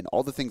tendon,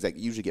 all the things that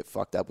usually get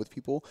fucked up with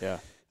people. Yeah.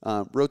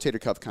 Rotator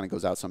cuff kind of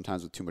goes out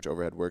sometimes with too much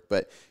overhead work,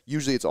 but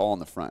usually it's all in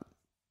the front.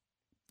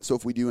 So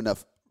if we do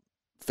enough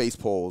face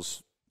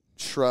pulls,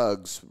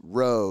 shrugs,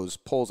 rows,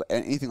 pulls,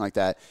 anything like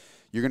that,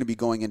 you're going to be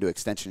going into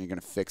extension. You're going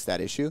to fix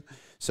that issue.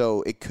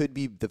 So it could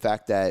be the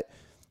fact that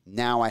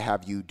now I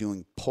have you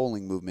doing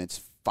pulling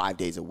movements 5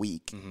 days a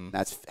week. Mm-hmm.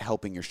 That's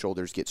helping your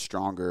shoulders get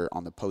stronger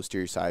on the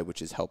posterior side,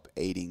 which is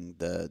aiding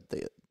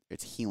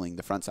it's healing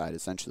the front side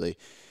essentially.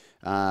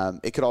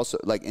 It could also,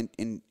 like,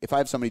 if I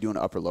have somebody doing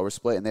an upper lower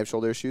split and they have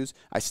shoulder issues,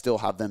 I still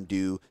have them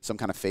do some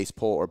kind of face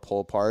pull or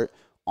pull apart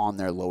on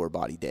their lower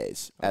body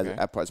days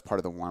as part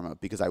of the warm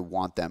up, because I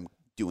want them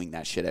doing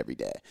that shit every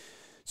day.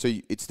 So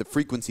it's the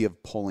frequency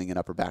of pulling and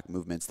upper back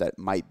movements that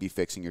might be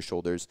fixing your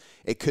shoulders.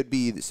 It could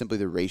be simply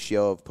the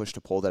ratio of push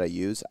to pull that I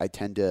use. I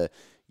tend to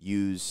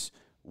use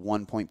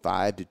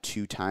 1.5 to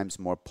 2 times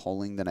more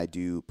pulling than I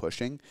do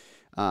pushing.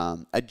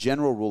 A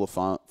general rule of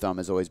thumb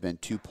has always been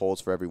 2 pulls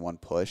for every 1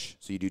 push.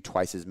 So you do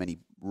twice as many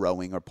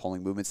rowing or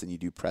pulling movements than you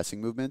do pressing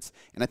movements.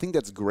 And I think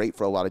that's great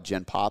for a lot of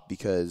gen pop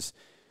because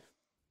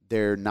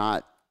they're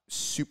not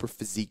super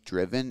physique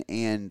driven,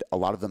 and a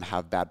lot of them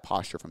have bad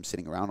posture from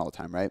sitting around all the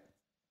time, right?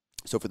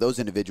 So for those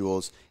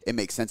individuals, it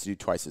makes sense to do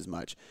twice as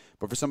much.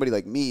 But for somebody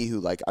like me who,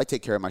 like, I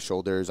take care of my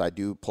shoulders, I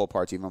do pull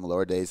parts even on the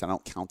lower days, I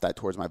don't count that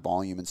towards my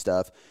volume and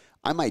stuff,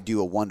 I might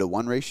do a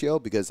 1-to-1 ratio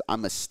because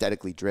I'm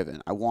aesthetically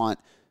driven. I want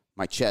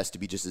my chest to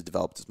be just as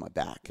developed as my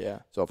back. Yeah.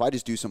 So if I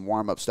just do some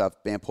warm-up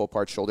stuff, band pull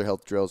parts, shoulder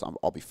health drills,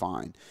 I'll be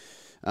fine.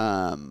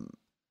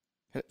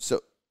 So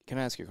can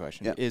I ask you a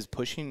question? Yeah. Is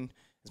pushing,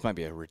 this might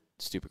be a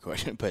stupid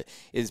question, but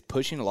is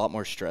pushing a lot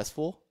more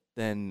stressful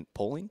than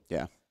pulling?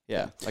 Yeah.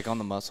 Yeah, like on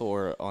the muscle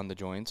or on the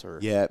joints? Or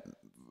Yeah,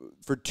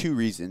 for 2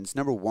 reasons.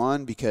 Number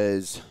one,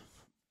 because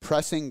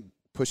pressing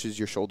pushes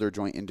your shoulder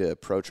joint into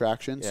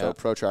protraction. Yeah. So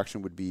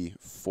protraction would be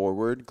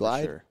forward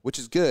glide, sure. which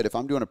is good. If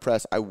I'm doing a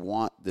press, I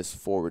want this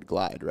forward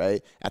glide,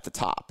 right, at the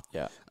top.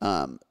 Yeah.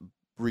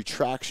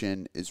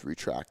 Retraction is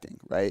retracting,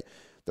 right?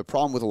 The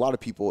problem with a lot of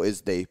people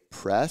is they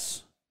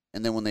press,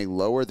 and then when they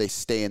lower, they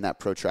stay in that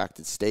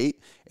protracted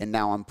state, and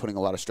now I'm putting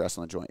a lot of stress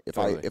on the joint.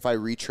 If I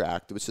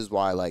retract, which is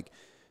why, like,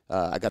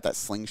 I got that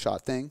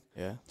slingshot thing.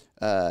 Yeah.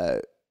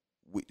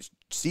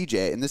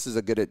 CJ, and this is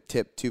a good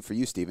tip too for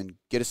you, Steven,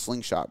 get a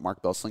slingshot,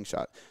 Mark Bell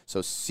slingshot. So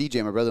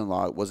CJ, my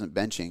brother-in-law, wasn't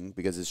benching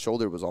because his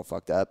shoulder was all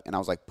fucked up, and I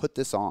was like, put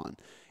this on.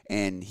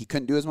 And he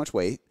couldn't do as much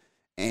weight,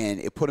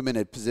 and it put him in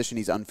a position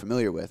he's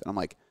unfamiliar with. And I'm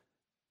like,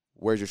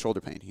 where's your shoulder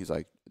pain? He's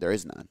like, there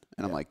is none.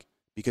 And I'm like,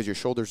 because your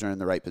shoulders are in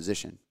the right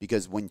position.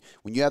 Because when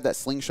you have that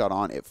slingshot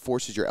on, it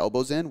forces your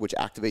elbows in, which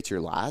activates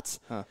your lats.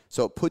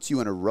 So it puts you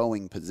in a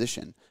rowing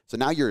position. So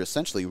now you're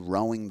essentially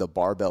rowing the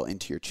barbell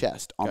into your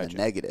chest on the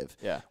negative,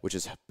 which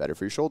is better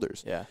for your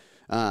shoulders. Yeah.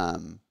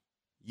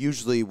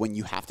 Usually when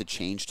you have to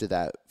change to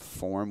that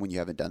form, when you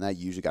haven't done that,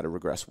 you usually got to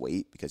regress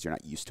weight because you're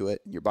not used to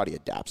it. And your body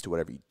adapts to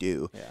whatever you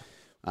do.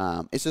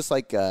 Yeah. It's just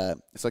like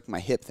it's like my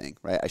hip thing,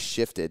 right? I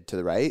shifted to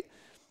the right.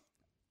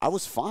 I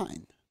was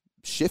fine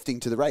shifting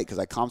to the right because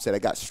I compensated. I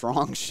got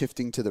strong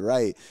shifting to the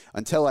right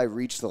until I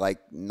reached like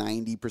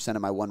 90%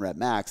 of my 1 rep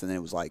max, and then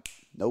it was like,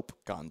 nope,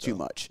 too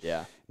much.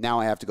 Yeah. Now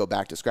I have to go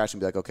back to scratch and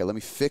be like, okay, let me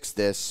fix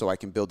this so I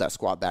can build that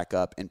squat back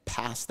up and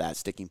past that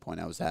sticking point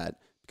I was at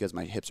because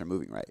my hips are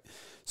moving right.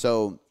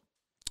 So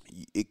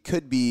it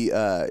could be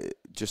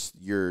just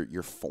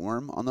your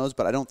form on those,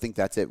 but I don't think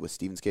that's it with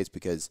Steven's case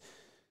because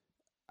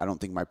I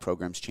don't think my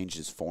program's changed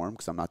his form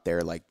because I'm not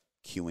there like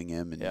cueing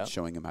him and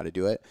showing him how to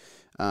do it.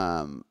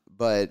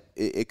 But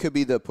it could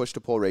be the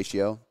push-to-pull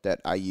ratio that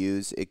I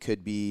use. It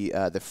could be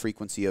the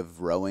frequency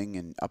of rowing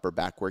and upper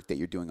back work that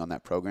you're doing on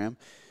that program,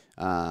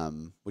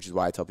 which is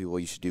why I tell people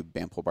you should do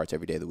band pull parts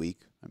every day of the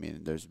week. I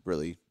mean,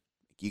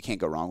 you can't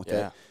go wrong with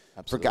it.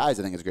 Absolutely. For guys,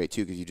 I think it's great,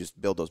 too, because you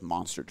just build those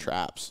monster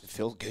traps. It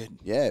feels good.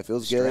 Yeah, it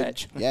feels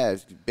good. Yeah,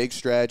 big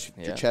stretch.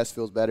 Your chest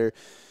feels better.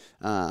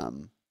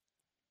 And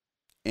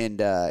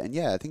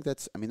yeah, I think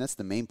that's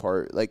the main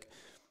part. Like,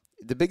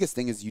 the biggest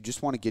thing is you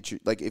just want to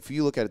get like, if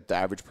you look at the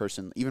average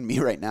person, even me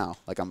right now,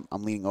 like I'm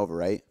leaning over,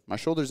 right? My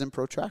shoulder's in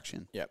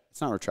protraction. Yep.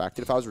 It's not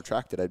retracted. If I was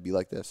retracted, I'd be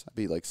like this. I'd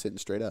be like sitting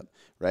straight up,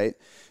 right?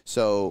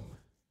 So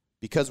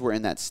because we're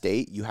in that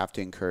state, you have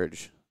to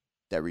encourage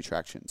that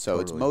retraction.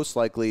 So It's most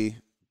likely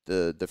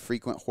the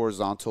frequent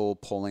horizontal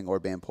pulling or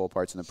band pull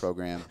parts in the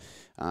program,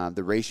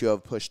 the ratio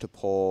of push to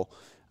pull,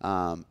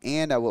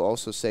 and I will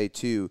also say,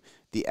 too,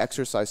 the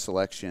exercise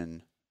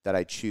selection that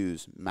I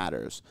choose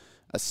matters.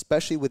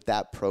 Especially with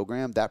that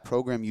program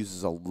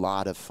uses a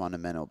lot of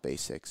fundamental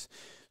basics.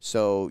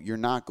 So you're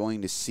not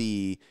going to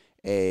see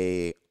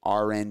a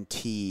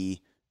RNT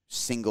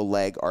single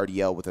leg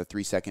RDL with a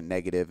 3-second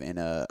negative and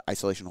a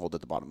isolation hold at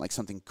the bottom, like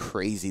something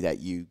crazy that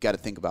you got to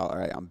think about. All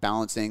right, I'm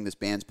balancing, this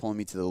band's pulling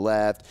me to the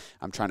left.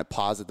 I'm trying to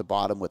pause at the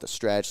bottom with a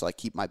stretch, like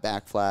keep my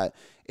back flat.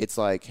 It's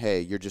like,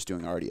 hey, you're just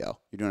doing RDL.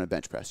 You're doing a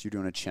bench press. You're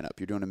doing a chin up.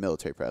 You're doing a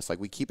military press. Like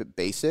we keep it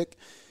basic.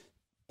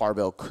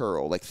 barbell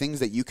curl, like things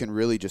that you can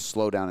really just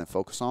slow down and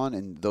focus on.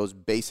 And those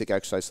basic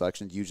exercise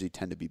selections usually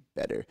tend to be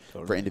better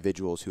for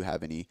individuals who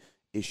have any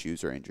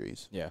issues or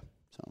injuries. Yeah.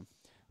 So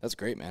that's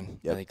great,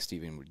 man. Yep. I think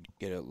Steven would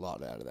get a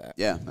lot out of that.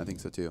 Yeah, I think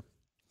so too.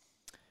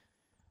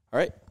 All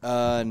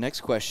right.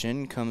 Next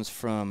question comes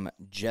from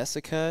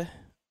Jessica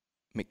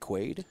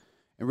McQuaid.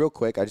 And real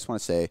quick, I just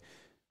want to say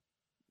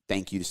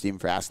thank you to Steven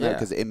for asking that,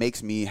 because it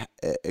makes me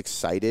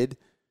excited.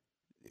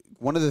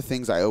 One of the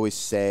things I always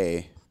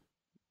say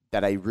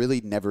that I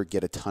really never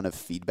get a ton of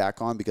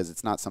feedback on, because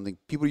it's not something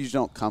people usually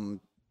don't come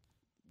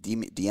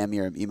DM me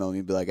or email me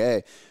and be like,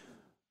 hey,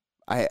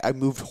 I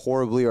moved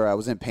horribly, or I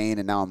was in pain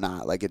and now I'm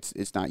not. Like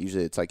it's not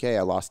usually, it's like, hey,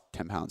 I lost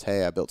 10 pounds.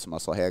 Hey, I built some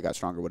muscle. Hey, I got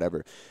stronger,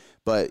 whatever.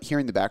 But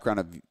hearing the background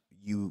of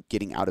you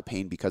getting out of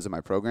pain because of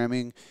my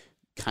programming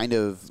kind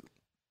of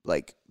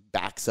like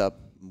backs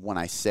up when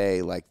I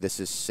say, like, this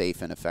is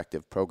safe and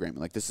effective programming.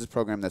 Like, this is a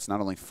program that's not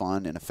only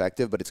fun and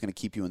effective, but it's going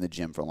to keep you in the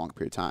gym for a long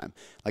period of time.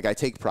 Like, I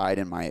take pride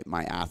in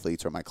my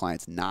athletes or my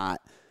clients not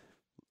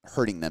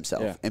hurting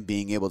themselves and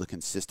being able to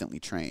consistently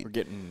train. We're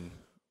getting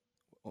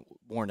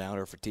worn out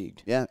or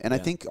fatigued. Yeah, and I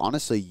think,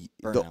 honestly,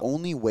 the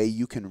only way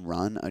you can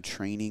run a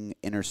training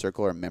inner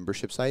circle or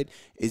membership site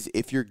is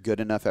if you're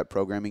good enough at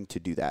programming to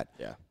do that.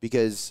 Yeah.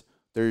 Because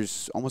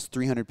there's almost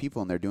 300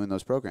 people in there doing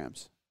those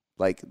programs.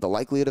 Like, the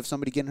likelihood of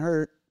somebody getting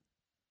hurt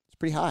is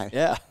pretty high.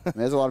 Yeah. I mean,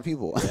 there's a lot of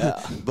people. Yeah.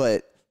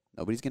 But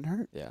nobody's getting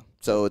hurt. Yeah.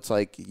 So it's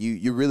like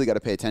you really got to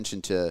pay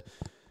attention to,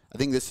 I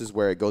think this is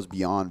where it goes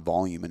beyond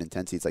volume and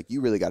intensity. It's like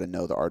you really got to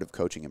know the art of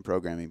coaching and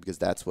programming, because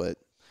that's what.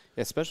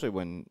 Yeah, especially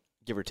when,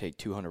 give or take,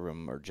 200 of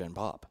them are Gen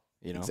Pop,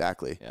 you know?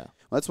 Exactly. Yeah.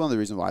 Well, that's one of the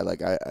reasons why,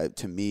 like, I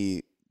to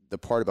me, the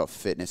part about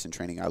fitness and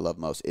training I love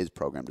most is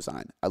program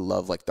design. I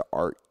love, like, the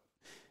art,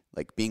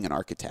 like being an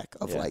architect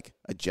of like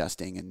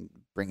adjusting and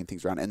bringing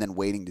things around, and then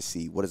waiting to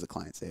see what does the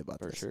client say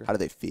about this. Sure. How do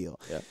they feel?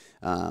 Yeah.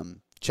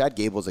 Chad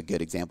Gable's a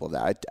good example of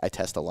that. I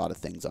test a lot of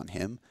things on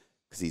him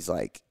because he's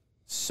like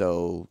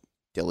so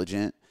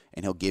diligent,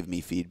 and he'll give me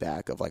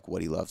feedback of like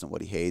what he loves and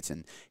what he hates.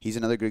 And he's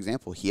another good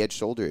example. He had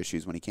shoulder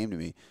issues when he came to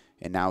me,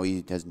 and now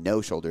he has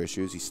no shoulder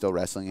issues. He's still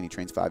wrestling, and he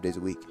trains 5 days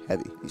a week,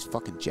 heavy. He's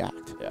fucking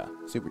jacked. Yeah.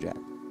 Super jacked.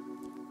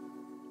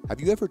 Have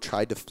you ever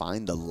tried to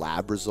find the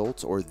lab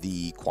results or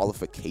the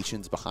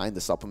qualifications behind the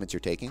supplements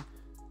you're taking?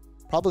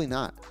 Probably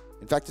not.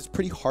 In fact, it's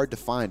pretty hard to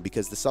find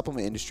because the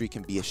supplement industry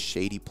can be a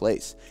shady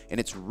place,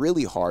 and it's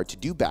really hard to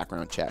do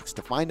background checks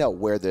to find out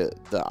where the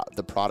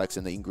products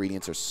and the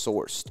ingredients are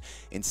sourced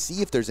and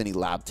see if there's any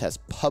lab tests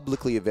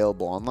publicly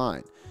available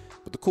online.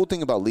 But the cool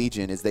thing about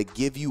Legion is they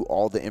give you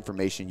all the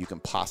information you can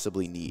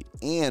possibly need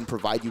and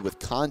provide you with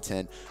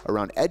content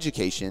around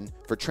education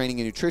for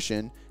training and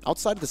nutrition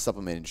outside of the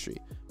supplement industry.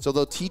 So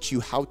they'll teach you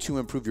how to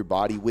improve your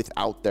body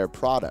without their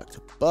product,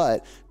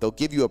 but they'll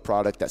give you a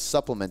product that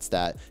supplements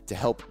that to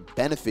help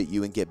benefit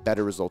you and get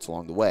better results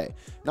along the way.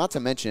 Not to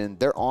mention,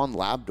 they're on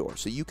LabDoor,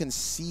 so you can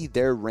see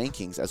their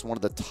rankings as one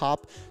of the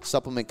top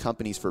supplement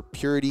companies for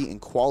purity and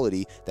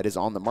quality that is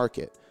on the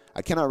market.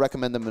 I cannot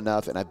recommend them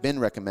enough, and I've been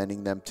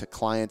recommending them to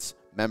clients,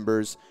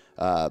 members,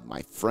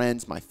 my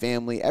friends, my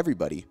family,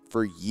 everybody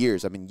for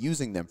years. I've been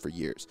using them for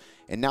years.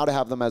 And now to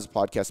have them as a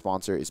podcast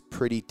sponsor is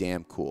pretty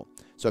damn cool.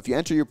 So if you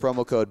enter your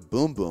promo code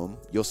BOOMBOOM,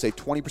 you'll save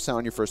 20%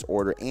 on your first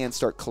order and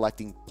start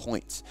collecting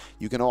points.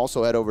 You can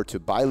also head over to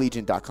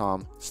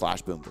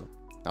buylegion.com/boomboom.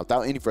 Now,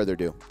 without any further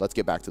ado, let's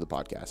get back to the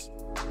podcast.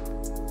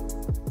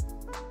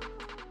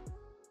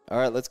 All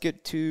right, let's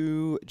get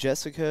to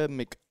Jessica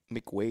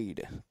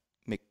McQuaid.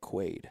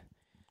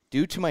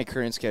 Due to my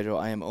current schedule,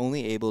 I am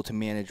only able to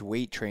manage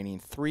weight training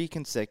 3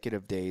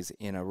 consecutive days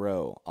in a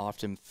row,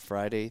 often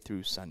Friday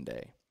through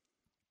Sunday.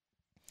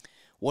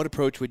 What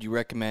approach would you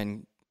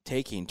recommend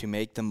taking to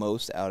make the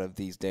most out of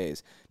these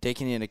days,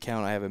 taking into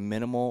account I have a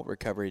minimal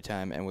recovery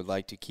time and would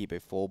like to keep a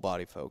full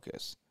body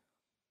focus?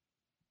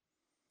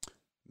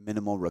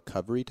 Minimal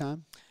recovery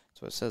time?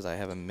 So it says I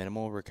have a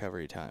minimal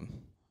recovery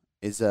time.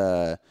 What is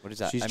that?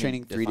 She's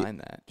training 3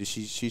 days.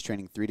 She's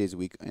training 3 days a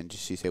week, and does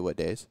she say what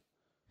days?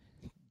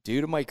 Due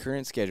to my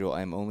current schedule,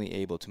 I am only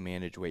able to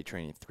manage weight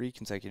training 3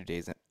 consecutive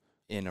days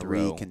in a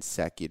row. 3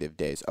 consecutive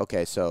days.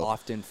 Okay, so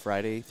often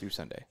Friday through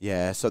Sunday.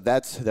 Yeah, so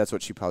that's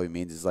what she probably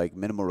means is like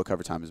minimal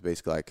recovery time is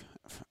basically like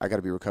I got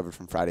to be recovered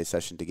from Friday's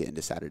session to get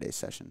into Saturday's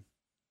session,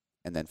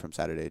 and then from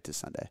Saturday to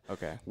Sunday.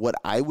 Okay. What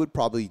I would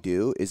probably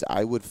do is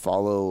I would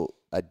follow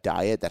a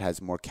diet that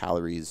has more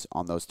calories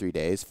on those 3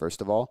 days.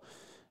 First of all,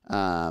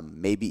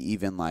 maybe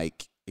even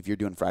like. If you're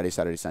doing Friday,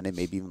 Saturday, Sunday,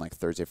 maybe even like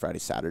Thursday, Friday,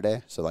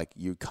 Saturday. So like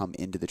you come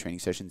into the training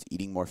sessions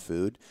eating more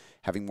food,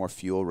 having more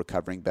fuel,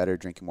 recovering better,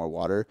 drinking more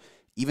water.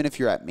 Even if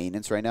you're at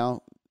maintenance right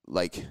now,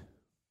 like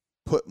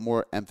put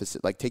more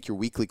emphasis, like take your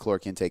weekly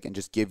caloric intake and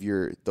just give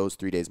those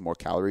 3 days more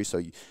calories.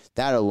 So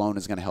that alone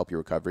is going to help your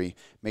recovery.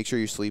 Make sure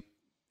your sleep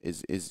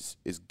is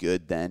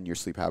good then. Your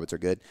sleep habits are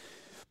good.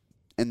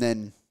 And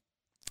then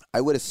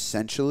I would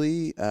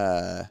essentially,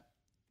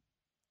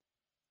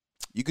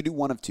 you could do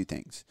one of two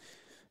things.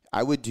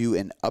 I would do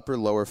an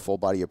upper-lower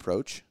full-body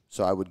approach.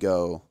 So I would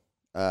go,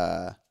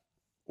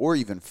 or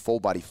even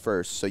full-body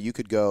first. So you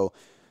could go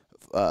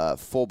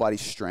full body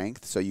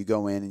strength. So you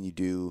go in and you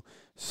do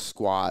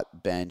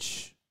squat,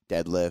 bench,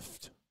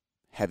 deadlift,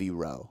 heavy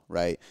row,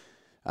 right?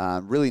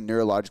 Really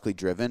neurologically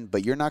driven,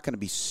 but you're not going to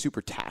be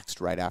super taxed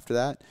right after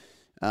that.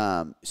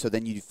 So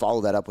then you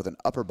follow that up with an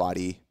upper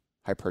body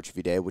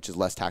hypertrophy day, which is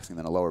less taxing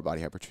than a lower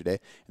body hypertrophy day.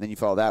 And then you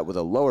follow that with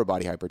a lower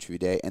body hypertrophy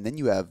day. And then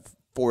you have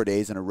 4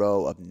 days in a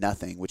row of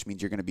nothing, which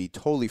means you're going to be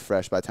totally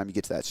fresh by the time you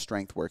get to that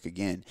strength work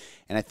again.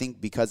 And I think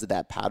because of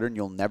that pattern,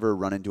 you'll never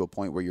run into a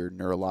point where you're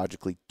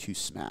neurologically too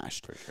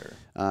smashed. For sure.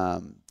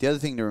 The other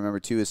thing to remember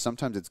too is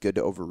sometimes it's good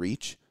to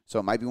overreach. So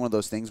it might be one of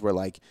those things where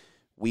like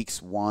weeks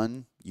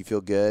 1, you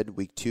feel good.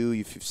 Week 2,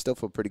 you still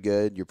feel pretty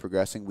good. You're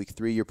progressing. Week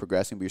 3, you're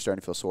progressing, but you're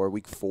starting to feel sore.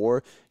 Week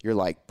 4, you're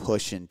like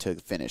pushing to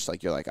finish.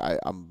 Like you're like,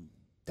 I'm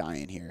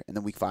dying here. And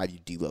then week 5, you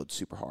deload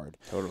super hard.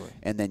 Totally.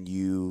 And then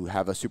you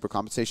have a super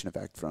compensation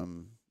effect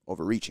from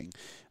overreaching.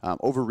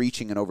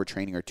 Overreaching and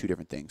overtraining are two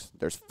different things.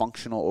 There's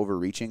functional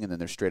overreaching and then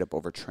there's straight up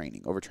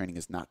overtraining. Overtraining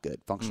is not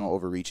good. Functional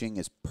overreaching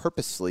is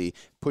purposely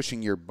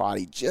pushing your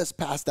body just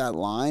past that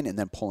line and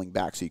then pulling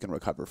back so you can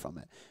recover from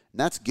it. And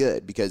that's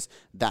good because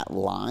that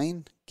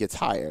line gets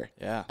higher.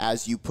 Yeah.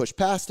 As you push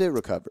past it,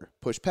 recover.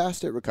 Push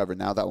past it, recover.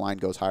 Now that line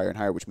goes higher and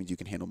higher, which means you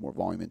can handle more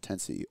volume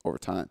intensity over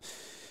time.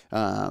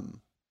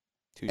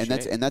 And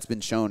that's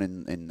been shown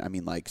in I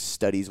mean like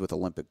studies with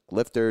Olympic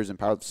lifters and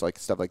power like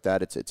stuff like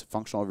that. It's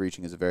functional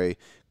overreaching is a very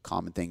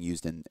common thing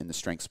used in the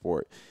strength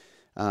sport.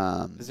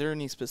 Is there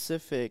any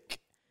specific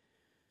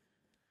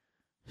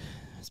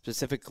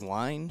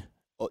line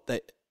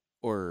that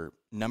or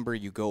number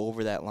you go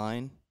over that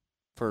line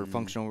for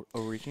functional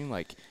overreaching?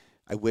 Like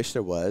I wish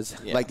there was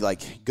like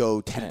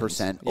go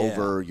 10%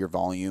 over your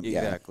volume.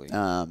 Exactly.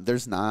 Yeah.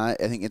 There's not.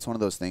 I think it's one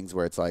of those things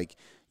where it's like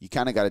you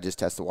kind of got to just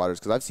test the waters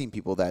because I've seen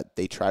people that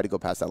they try to go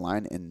past that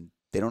line and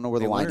they don't know where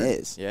the line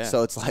is. Yeah.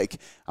 So it's like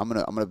I'm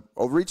gonna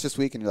overreach this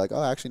week and you're like,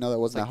 oh, actually no, that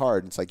wasn't that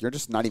hard. And it's like you're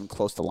just not even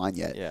close to line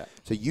yet. Yeah.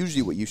 So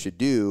usually what you should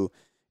do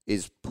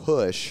is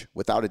push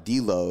without a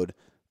deload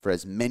for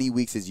as many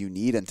weeks as you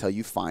need until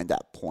you find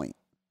that point.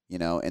 You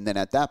know, and then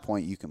at that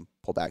point you can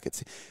pull back.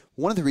 It's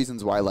one of the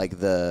reasons why like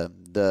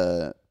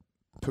the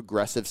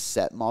progressive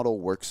set model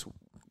works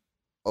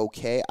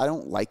okay. I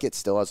don't like it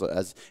still as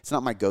it's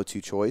not my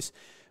go-to choice,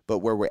 but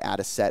where we're at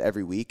a set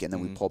every week and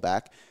then we pull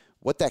back.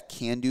 What that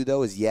can do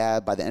though is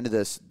by the end of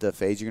the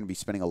phase you're going to be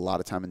spending a lot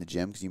of time in the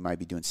gym because you might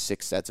be doing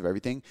 6 sets of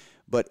everything,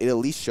 but it at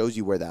least shows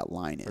you where that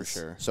line is. For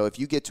sure. So if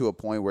you get to a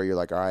point where you're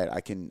like, all right,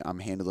 I'm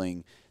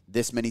handling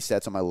this many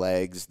sets on my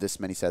legs, this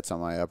many sets on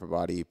my upper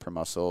body per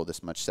muscle,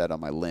 this much set on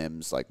my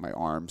limbs, like my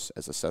arms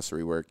as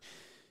accessory work.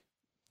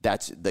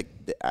 That's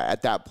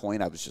at that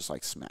point I was just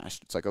like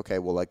smashed. It's like, okay,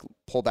 well, like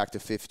pull back to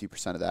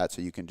 50% of that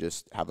so you can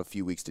just have a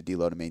few weeks to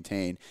deload and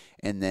maintain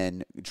and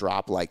then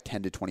drop like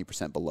 10 to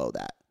 20% below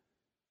that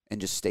and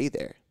just stay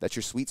there. That's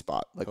your sweet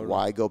spot. Like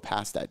why go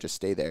past that? Just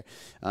stay there.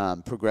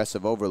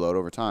 Progressive overload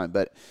over time.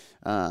 But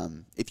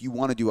if you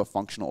want to do a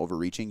functional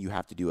overreaching, you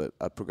have to do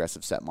a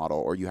progressive set model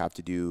or you have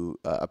to do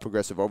a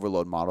progressive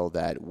overload model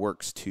that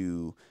works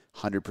to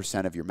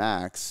 100% of your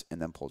max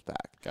and then pulls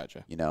back.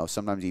 Gotcha. You know,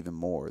 sometimes even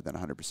more than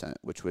 100%,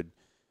 which would,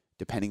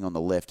 depending on the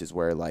lift, is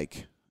where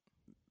like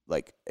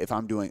if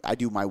I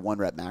do my 1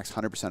 rep max,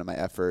 100% of my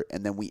effort,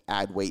 and then we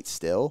add weight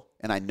still,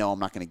 and I know I'm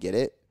not going to get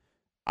it,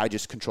 I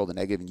just control the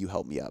negative and you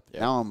help me up. Yep.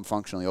 Now I'm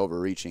functionally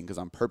overreaching because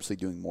I'm purposely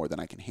doing more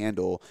than I can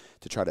handle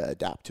to try to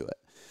adapt to it.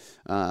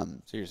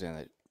 So you're saying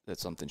that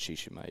that's something she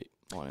might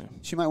want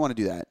to. She might want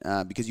to do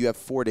that because you have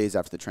 4 days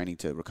after the training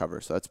to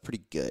recover, so that's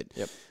pretty good.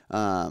 Yep.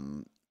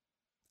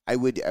 I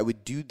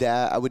would do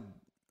that. I would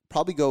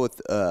probably go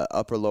with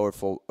upper lower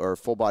full or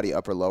full body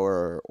upper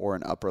lower or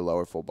an upper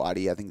lower full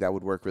body. I think that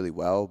would work really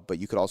well. But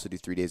you could also do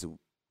 3 days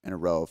in a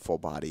row of full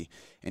body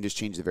and just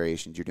change the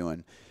variations you're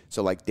doing.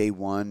 So like day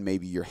 1,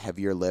 maybe your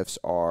heavier lifts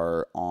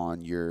are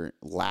on your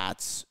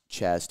lats,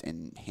 chest,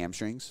 and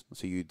hamstrings.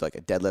 So you'd like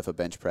a deadlift, a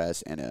bench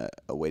press, and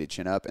a weighted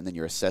chin up. And then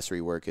your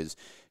accessory work is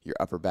your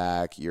upper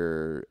back,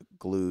 your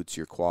glutes,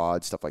 your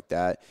quads, stuff like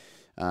that.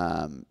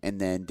 And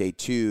then day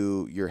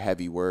 2, your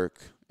heavy work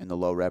in the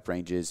low rep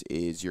ranges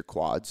is your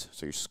quads,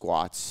 so your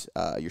squats,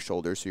 your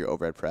shoulders, so your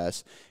overhead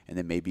press, and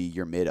then maybe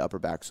your mid upper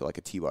back, so like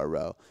a T-bar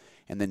row.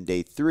 And then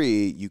day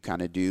 3, you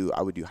kind of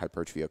I would do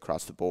hypertrophy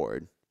across the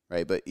board,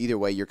 right? But either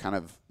way, you're kind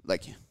of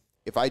like,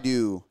 if I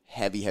do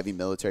heavy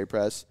military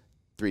press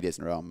 3 days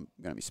in a row, I'm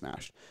going to be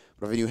smashed.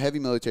 But if I do heavy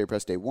military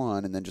press day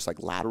 1 and then just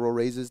like lateral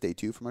raises day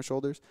 2 for my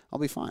shoulders, I'll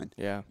be fine.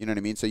 Yeah. You know what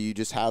I mean? So you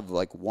just have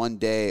like 1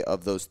 day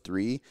of those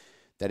 3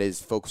 that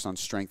is focused on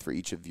strength for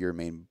each of your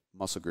main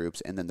muscle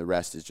groups, and then the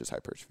rest is just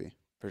hypertrophy.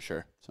 For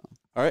sure. So,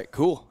 all right,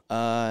 cool.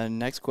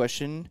 Next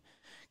question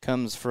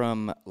comes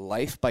from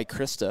Life by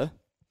Krista.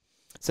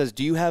 It says,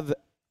 do you have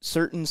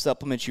certain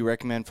supplements you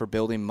recommend for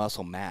building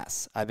muscle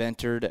mass? I've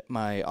entered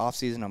my off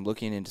season. I'm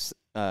looking into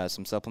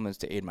some supplements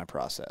to aid my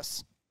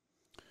process.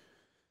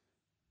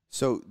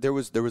 So there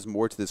was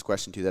more to this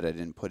question too that I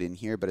didn't put in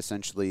here, but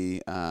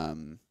essentially,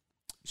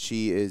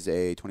 she is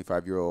a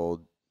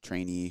 25-year-old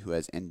trainee who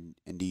has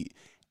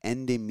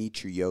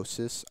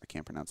endometriosis. I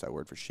can't pronounce that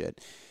word for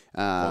shit.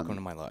 Welcome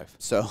to my life.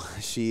 So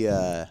she,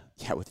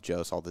 with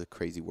Jose, all the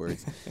crazy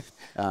words.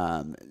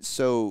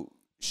 So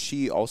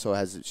she also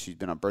she's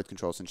been on birth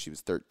control since she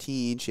was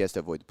 13. She has to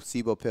avoid the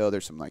placebo pill.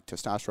 There's some like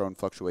testosterone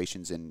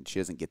fluctuations and she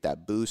doesn't get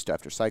that boost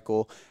after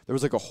cycle. There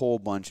was like a whole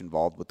bunch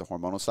involved with the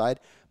hormonal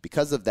side.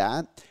 Because of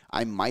that,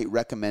 I might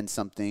recommend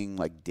something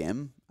like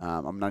DIM.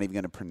 I'm not even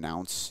going to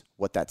pronounce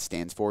what that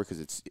stands for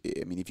because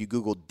if you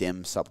Google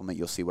DIM supplement,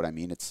 you'll see what I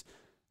mean. It's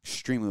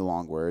extremely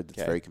long word.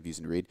 It's very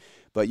confusing to read.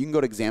 But you can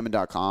go to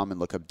examine.com and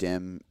look up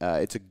DIM.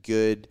 It's a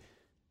good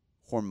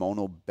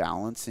hormonal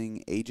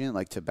balancing agent,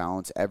 like to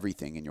balance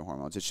everything in your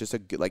hormones. It's just a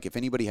good, like if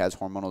anybody has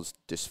hormonal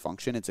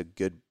dysfunction, it's a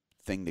good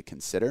thing to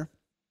consider.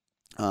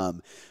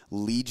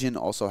 Legion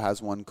also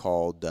has one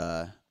called,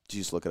 did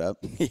you just look it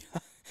up? Yeah.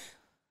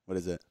 What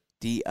is it?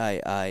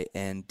 DIINDOLY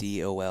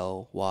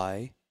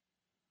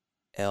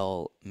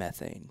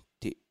L-methane.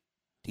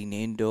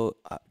 Dinendo,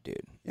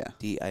 dude. Yeah.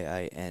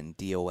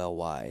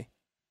 DIINDOLY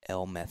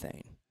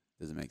L-methane.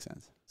 Doesn't make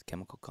sense. It's a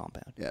chemical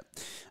compound. Yeah.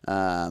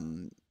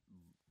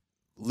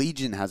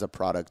 Legion has a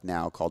product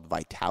now called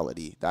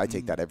Vitality. I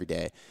take that every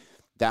day.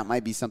 That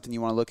might be something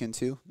you want to look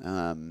into.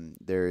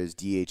 There is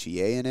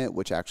DHEA in it,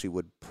 which actually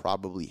would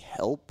probably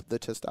help the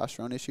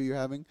testosterone issue you're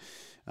having.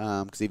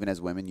 Because even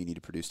as women, you need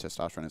to produce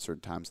testosterone at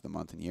certain times of the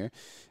month and year.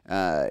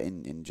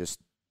 And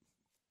just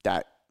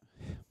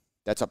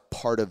that's a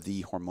part of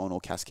the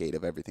hormonal cascade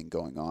of everything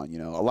going on. You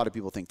know, a lot of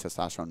people think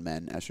testosterone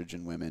men,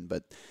 estrogen women,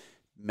 but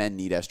men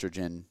need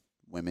estrogen.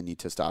 Women need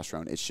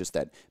testosterone. It's just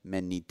that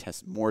men need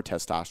more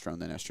testosterone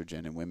than estrogen,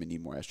 and women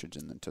need more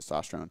estrogen than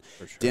testosterone.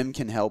 For sure. DIM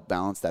can help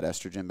balance that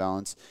estrogen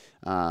balance.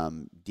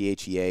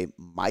 DHEA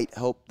might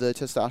help the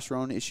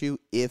testosterone issue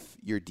if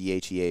your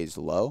DHEA is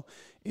low.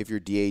 If your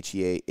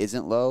DHEA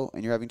isn't low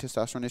and you're having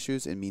testosterone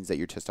issues, it means that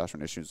your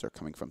testosterone issues are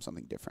coming from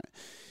something different.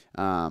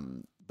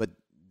 But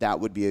that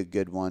would be a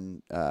good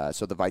one.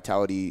 So the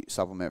Vitality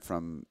supplement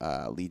from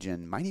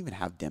Legion might even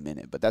have DIM in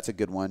it, but that's a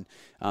good one.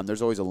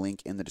 There's always a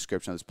link in the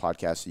description of this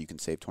podcast, so you can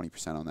save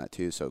 20% on that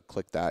too. So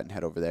click that and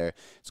head over there.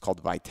 It's called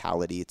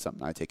Vitality. It's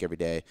something I take every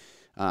day.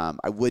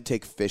 I would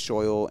take fish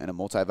oil and a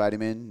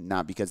multivitamin,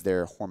 not because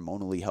they're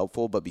hormonally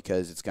helpful, but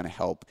because it's going to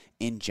help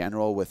in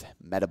general with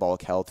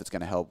metabolic health. It's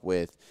going to help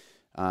with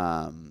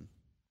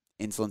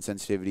insulin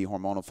sensitivity,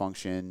 hormonal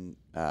function,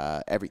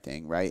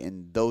 everything, right?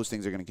 And those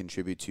things are going to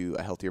contribute to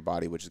a healthier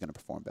body, which is going to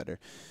perform better.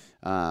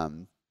 I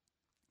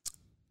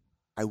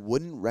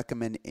wouldn't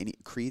recommend any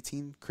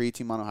creatine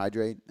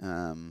monohydrate,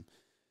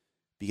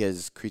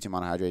 because creatine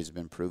monohydrate has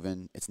been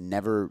proven. It's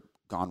never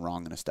gone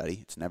wrong in a study.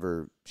 It's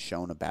never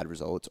shown a bad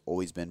result. It's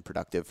always been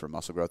productive for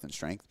muscle growth and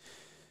strength.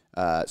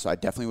 So I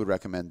definitely would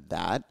recommend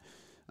that.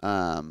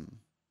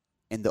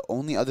 And the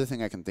only other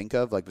thing I can think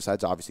of, like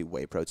besides obviously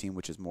whey protein,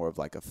 which is more of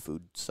like a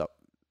food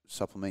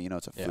supplement, you know,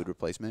 it's a food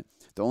replacement.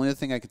 The only other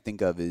thing I could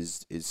think of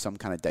is some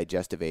kind of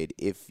digestive aid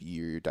if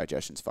your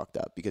digestion's fucked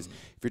up. Because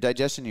if your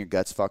digestion and your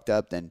gut's fucked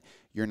up, then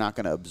you're not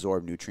going to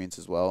absorb nutrients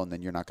as well, and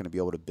then you're not going to be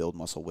able to build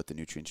muscle with the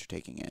nutrients you're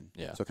taking in.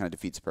 Yeah. So it kind of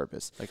defeats the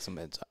purpose. Like some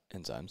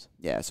enzymes.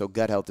 Yeah, so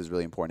gut health is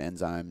really important.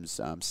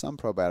 Enzymes, some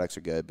probiotics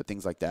are good, but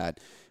things like that.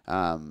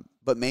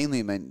 But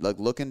mainly, like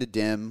look into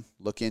DIM,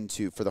 for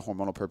the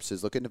hormonal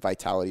purposes, look into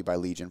Vitality by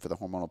Legion for the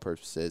hormonal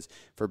purposes.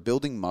 For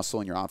building muscle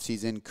in your off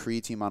season,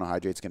 creatine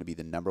monohydrate is going to be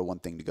the number one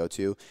thing to go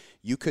to.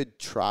 You could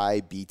try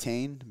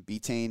betaine.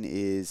 Betaine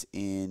is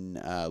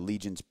in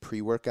Legion's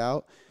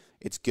pre-workout.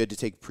 It's good to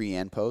take pre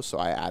and post, so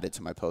I add it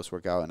to my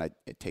post-workout and I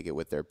take it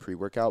with their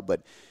pre-workout.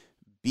 But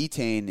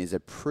betaine is a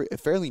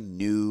fairly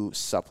new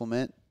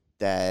supplement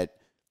that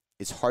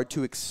it's hard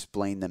to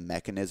explain the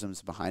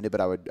mechanisms behind it,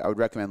 but I would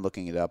recommend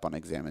looking it up on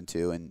Examine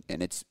too, and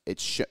it's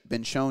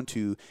been shown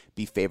to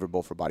be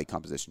favorable for body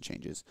composition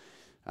changes.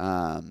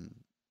 And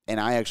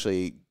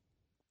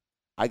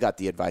I got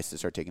the advice to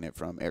start taking it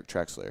from Eric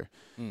Trexler,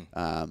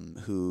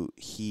 who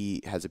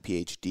he has a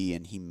PhD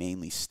and he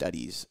mainly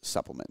studies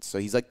supplements. So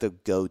he's like the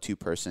go-to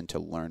person to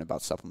learn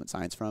about supplement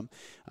science from.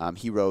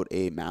 He wrote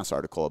a mass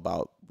article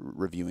about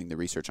reviewing the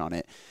research on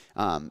it.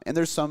 And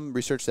there's some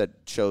research that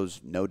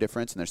shows no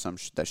difference, and there's some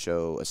that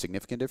show a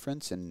significant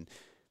difference. And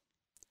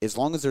as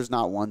long as there's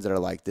not ones that are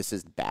like, this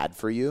is bad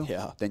for you,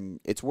 then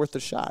it's worth a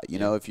shot. You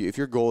know, if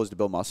your goal is to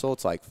build muscle,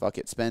 it's like, fuck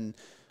it.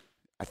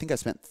 I think I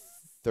spent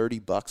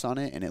 $30 on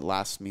it, and it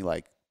lasts me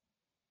like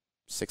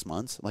 6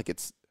 months. Like,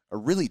 it's a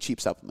really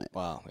cheap supplement.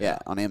 Wow. Yeah,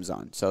 on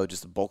Amazon. So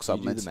just the bulk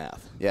supplements. You do the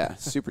math. Yeah,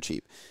 super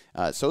cheap.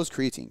 So is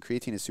creatine.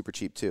 Creatine is super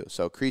cheap too.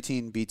 So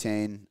creatine,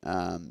 betaine,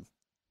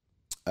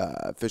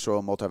 fish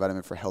oil,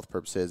 multivitamin for health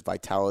purposes,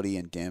 Vitality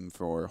and DIM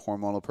for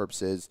hormonal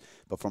purposes.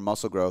 But for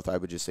muscle growth, I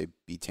would just say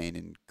betaine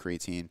and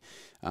creatine,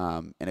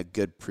 and a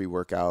good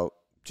pre-workout,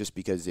 just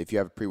because if you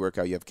have a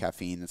pre-workout, you have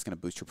caffeine that's going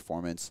to boost your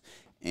performance,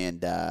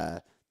 and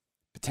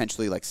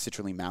potentially like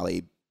citrulline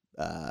malate,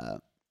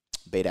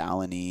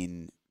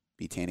 beta-alanine,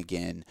 betaine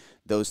again.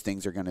 Those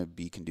things are going to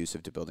be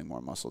conducive to building more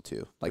muscle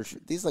too. Like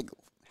these like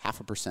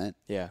 0.5%.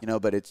 Yeah. You know,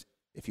 but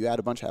if you add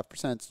a bunch of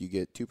 0.5%, you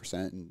get 2%,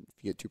 and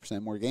if you get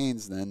 2% more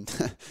gains, then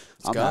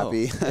I'm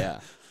happy. Yeah.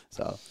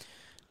 So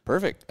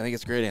perfect. I think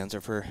it's a great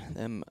answer for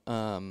them.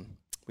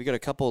 We got a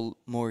couple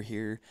more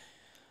here.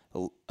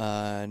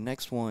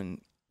 Next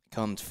one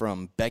comes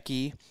from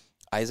Becky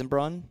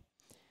Eisenbrunn.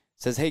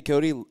 Says, hey,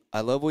 Cody,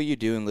 I love what you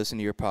do and listen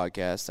to your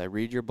podcast. I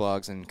read your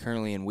blogs and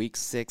currently in week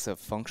 6 of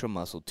Functional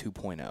Muscle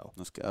 2.0.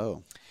 Let's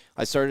go.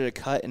 I started a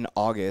cut in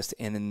August,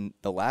 and in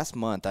the last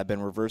month, I've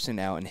been reversing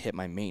out and hit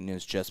my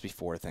maintenance just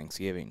before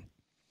Thanksgiving.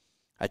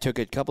 I took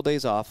a couple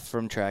days off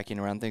from tracking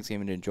around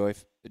Thanksgiving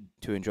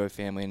to enjoy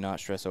family and not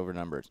stress over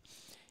numbers.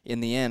 In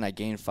the end, I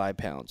gained 5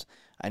 pounds.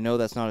 I know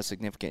that's not a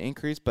significant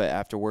increase, but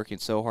after working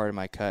so hard in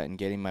my cut and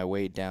getting my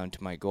weight down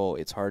to my goal,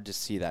 it's hard to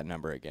see that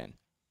number again.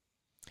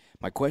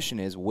 My question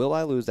is, will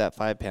I lose that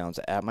 5 pounds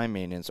at my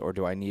maintenance, or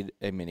do I need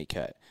a mini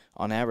cut?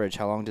 On average,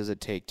 how long does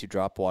it take to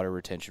drop water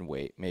retention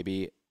weight?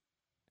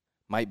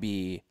 Might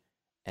be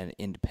an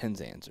independence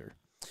answer.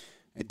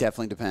 It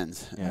definitely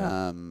depends.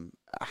 Yeah.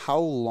 How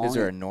long? Is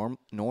there a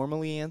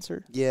normally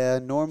answer? Yeah,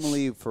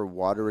 normally for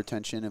water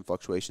retention and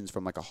fluctuations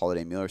from like a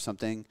holiday meal or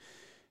something,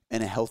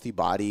 in a healthy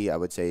body, I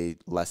would say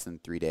less than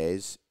 3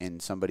 days.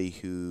 And somebody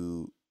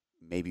who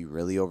maybe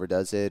really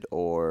overdoes it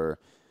or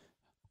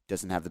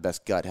doesn't have the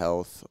best gut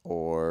health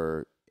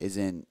or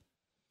isn't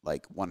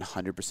like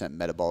 100%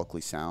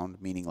 metabolically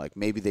sound, meaning like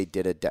maybe they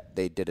did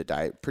a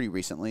diet pretty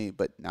recently,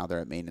 but now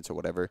they're at maintenance or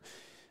whatever.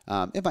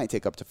 It might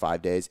take up to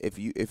 5 days.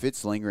 If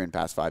it's lingering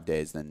past 5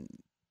 days, then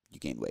you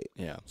gain weight.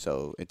 Yeah.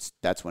 So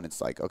that's when it's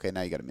like, okay,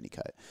 now you got a mini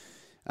cut.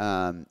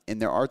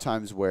 And there are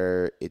times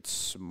where it's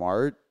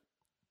smart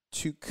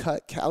to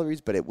cut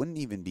calories, but it wouldn't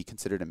even be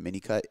considered a mini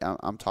cut.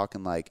 I'm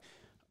talking like,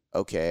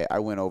 okay, I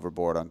went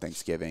overboard on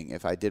Thanksgiving.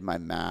 If I did my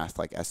math,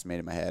 like estimated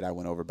in my head, I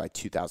went over by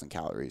 2,000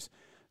 calories.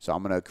 So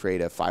I'm going to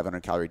create a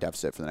 500 calorie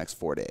deficit for the next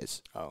 4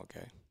 days. Oh,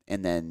 okay.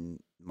 And then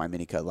my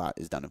mini cut lot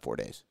is done in 4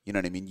 days. You know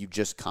what I mean? You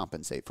just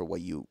compensate for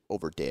what you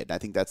overdid. I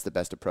think that's the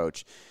best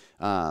approach.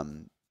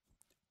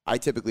 I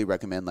typically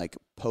recommend like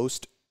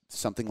post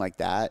something like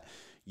that.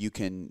 You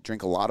can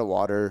drink a lot of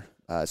water,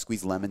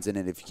 squeeze lemons in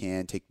it if you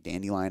can, take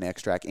dandelion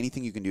extract,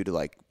 anything you can do to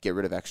like get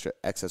rid of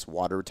excess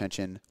water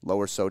retention,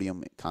 lower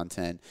sodium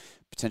content,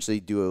 potentially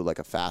do like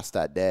a fast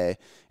that day.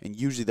 And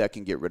usually that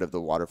can get rid of the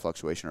water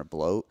fluctuation or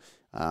bloat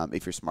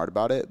if you're smart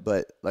about it.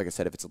 But like I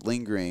said, if it's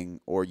lingering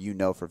or you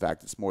know for a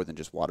fact it's more than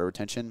just water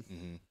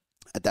retention,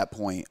 at that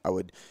point I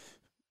would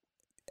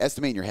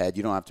estimate in your head.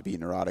 You don't have to be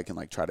neurotic and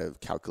like try to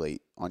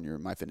calculate on your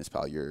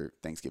MyFitnessPal your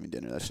Thanksgiving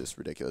dinner. That's just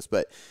ridiculous.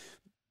 But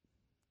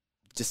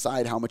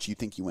decide how much you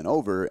think you went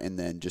over and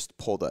then just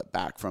pull that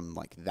back from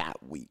like that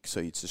week. So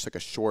it's just like a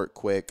short,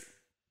 quick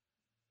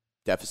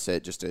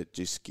deficit just to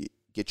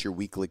get your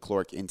weekly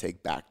caloric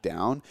intake back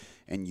down,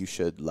 and you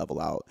should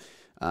level out.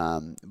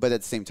 But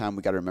at the same time,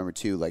 we got to remember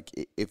too, like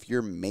if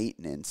your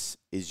maintenance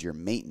is your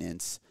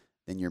maintenance,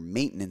 then your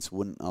maintenance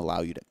wouldn't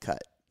allow you to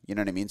cut. You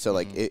know what I mean? So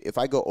like if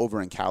I go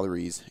over in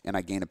calories and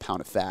I gain a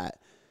pound of fat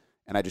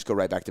and I just go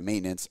right back to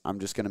maintenance, I'm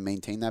just going to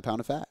maintain that pound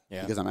of fat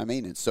because I'm at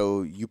maintenance.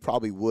 So you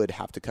probably would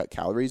have to cut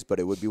calories, but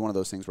it would be one of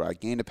those things where I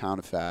gained a pound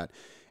of fat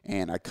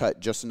and I cut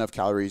just enough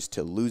calories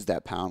to lose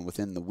that pound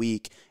within the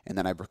week, and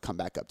then I come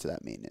back up to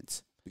that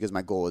maintenance because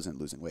my goal isn't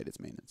losing weight, it's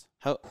maintenance.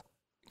 A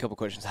couple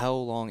questions. How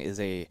long is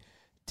a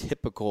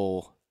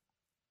typical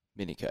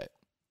mini cut?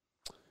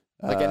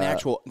 Like an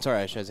actual,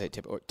 sorry, I should say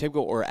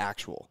typical or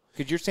actual.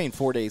 Because you're saying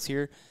 4 days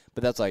here,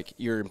 but that's like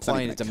you're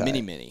implying it's a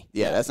mini.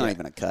 Yeah, that's not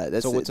even a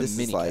cut. So what's a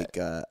mini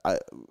cut? Like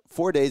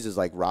 4 days is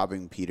like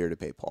robbing Peter to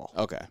pay Paul.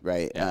 Okay.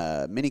 Right?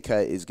 Yeah. Mini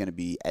cut is going to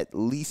be at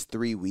least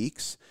 3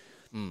 weeks,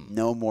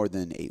 no more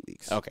than 8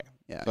 weeks. Okay.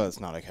 Yeah. So it's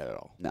not a cut at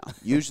all. No.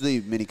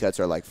 Usually mini cuts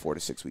are like 4 to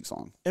 6 weeks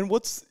long. And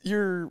what's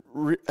your,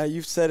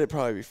 you've said it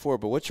probably before,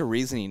 but what's your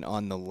reasoning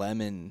on the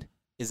lemon?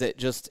 Is it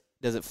just,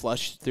 does it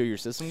flush through your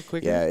system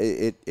quicker? Yeah,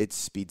 it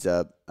speeds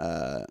up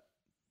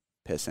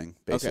pissing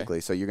basically.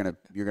 Okay. So you're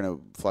gonna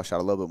flush out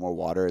a little bit more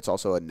water. It's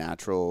also a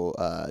natural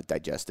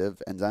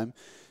digestive enzyme.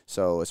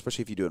 So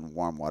especially if you do it in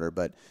warm water,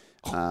 but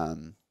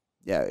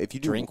yeah, if you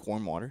drink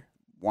warm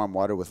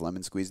water with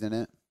lemon squeezed in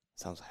it,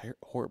 sounds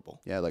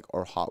horrible. Yeah, like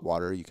or hot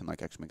water. You can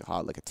like actually make it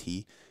hot, like a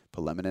tea.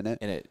 Put lemon in it,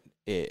 and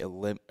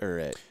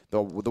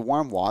the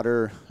warm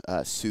water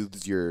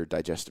soothes your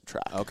digestive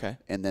tract. Okay,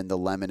 and then the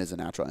lemon is a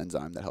natural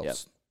enzyme that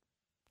helps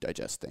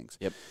digest things.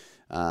 Yep.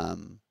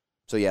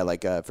 So yeah,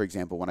 like for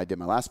example, when I did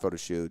my last photo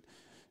shoot,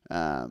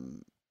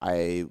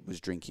 I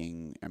was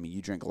drinking. I mean,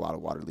 you drink a lot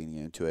of water leading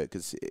into it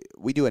because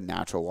we do a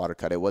natural water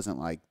cut. It wasn't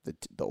like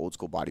the old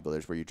school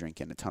bodybuilders where you're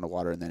drinking a ton of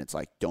water and then it's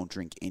like, don't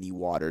drink any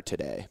water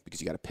today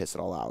because you got to piss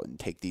it all out and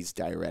take these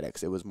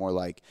diuretics. It was more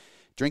like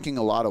drinking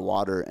a lot of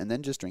water and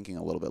then just drinking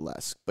a little bit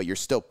less, but you're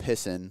still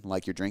pissing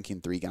like you're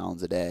drinking 3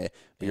 gallons a day,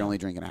 but you're only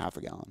drinking a half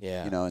a gallon.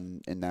 Yeah. You know,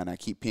 and then I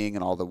keep peeing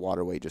and all the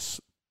water weight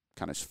just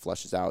kind of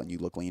flushes out and you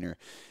look leaner.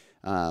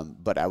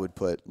 But I would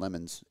put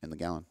lemons in the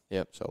gallon.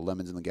 Yep. So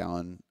lemons in the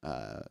gallon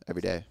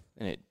every day.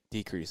 And it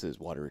decreases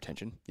water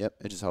retention. Yep.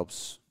 It just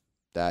helps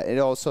that. It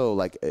also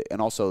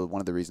and also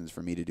one of the reasons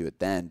for me to do it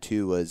then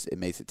too was it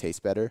makes it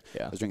taste better.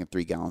 Yeah. I was drinking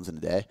 3 gallons in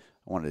a day.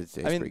 I wanted it to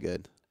taste pretty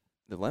good.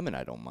 The lemon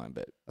I don't mind,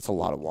 but That's a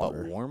lot of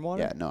water. But warm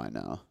water? Yeah, no, I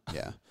know.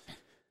 Yeah.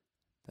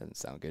 Doesn't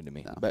sound good to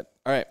me. No. But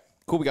all right,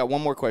 cool. We got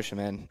one more question,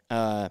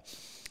 man.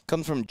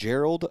 Comes from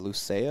Gerald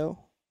Luceo.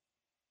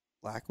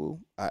 Lacu?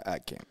 I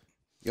can't.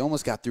 You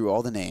almost got through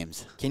all the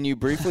names. Can you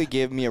briefly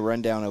give me a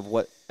rundown of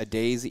what a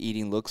day's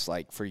eating looks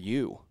like for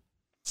you?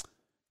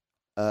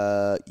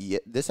 Yeah,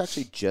 this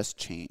actually just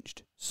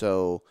changed.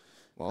 So,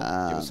 Well,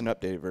 give us an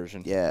updated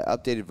version. yeah,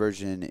 updated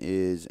version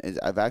is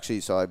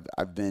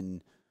I've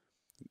been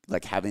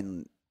like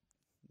having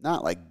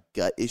not like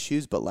gut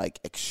issues, but like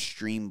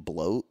extreme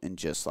bloat and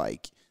just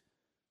like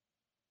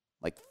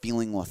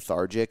feeling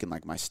lethargic and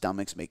like my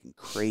stomach's making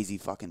crazy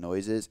fucking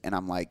noises, and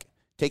I'm like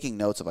taking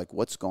notes of like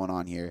what's going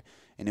on here,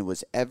 and it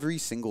was every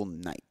single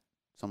night.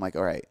 So I'm like,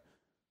 all right,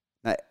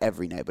 not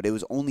every night, but it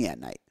was only at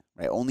night,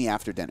 right? Only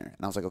after dinner.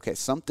 And I was like, okay,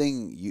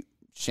 something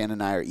Shannon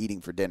and I are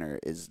eating for dinner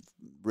is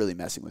really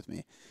messing with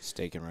me.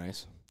 Steak and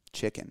rice.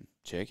 Chicken.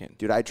 Chicken.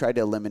 Dude, I tried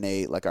to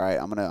eliminate like, all right,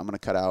 I'm gonna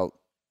cut out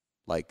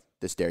like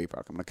this dairy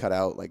product. I'm gonna cut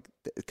out like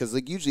because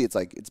like usually it's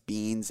like it's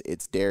beans,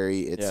 it's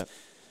dairy, it's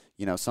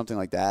something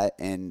like that,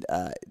 and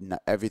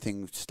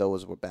everything still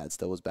was bad.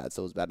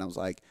 And I was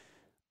like,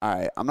 all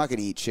right, I'm not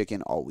gonna eat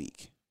chicken all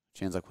week.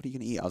 Shannon's like, what are you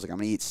gonna eat? I was like, I'm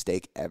gonna eat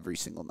steak every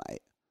single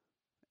night.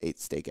 Ate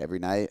steak every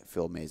night.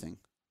 Feel amazing.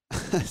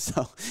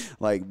 So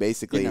like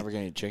basically, You're never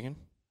gonna eat chicken?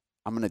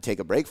 I'm gonna take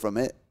a break from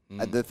it.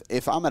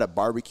 If I'm at a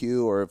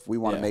barbecue or if we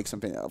want to make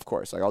something, of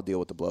course, like I'll deal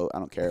with the bloat. I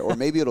don't care. Or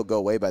maybe it'll go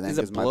away by then. Is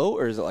it bloat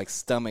or is it like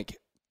stomach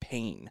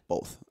pain?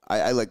 Both.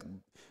 I like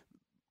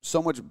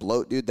so much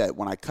bloat, dude, that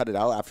when I cut it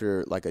out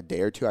after like a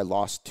day or two, I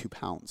lost 2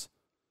 pounds.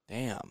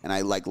 Damn. And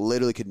I like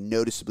literally could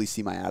noticeably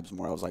see my abs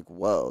more. I was like,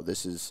 whoa,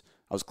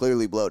 I was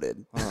clearly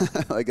bloated.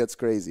 Like that's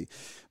crazy.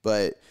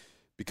 But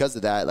because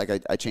of that,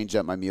 like I changed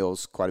up my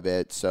meals quite a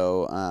bit.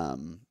 So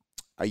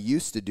I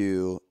used to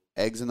do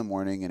eggs in the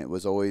morning, and it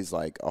was always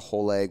like a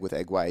whole egg with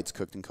egg whites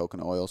cooked in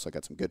coconut oil. So I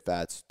got some good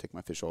fats, take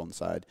my fish oil on the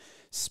side,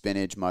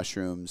 spinach,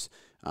 mushrooms,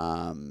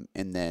 and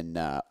then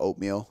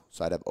oatmeal.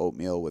 So I'd have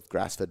oatmeal with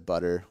grass-fed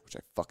butter, which I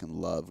fucking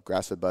love.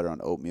 Grass-fed butter on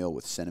oatmeal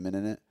with cinnamon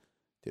in it.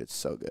 Dude, it's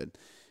so good.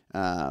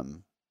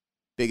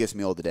 Biggest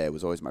meal of the day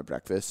was always my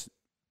breakfast.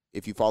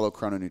 If you follow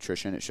Chrono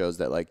Nutrition, it shows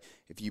that like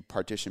if you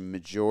partition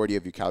majority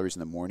of your calories in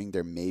the morning,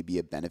 there may be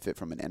a benefit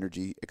from an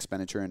energy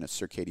expenditure and a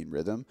circadian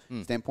rhythm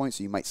standpoint.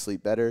 So you might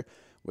sleep better,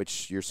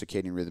 which your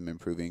circadian rhythm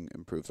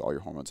improves all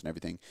your hormones and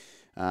everything.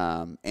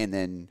 And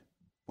then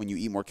when you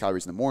eat more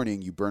calories in the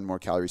morning, you burn more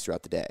calories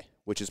throughout the day,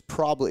 which is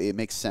it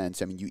makes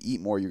sense. I mean, you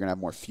eat more, you're going to have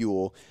more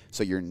fuel.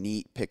 So your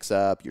NEAT picks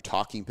up, your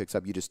talking picks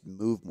up, you just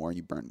move more and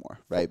you burn more,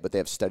 right? But they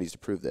have studies to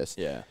prove this.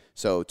 Yeah.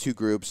 So 2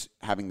 groups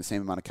having the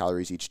same amount of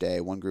calories each day.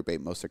 One group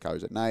ate most of their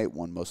calories at night,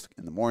 one most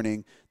in the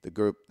morning. The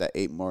group that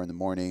ate more in the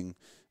morning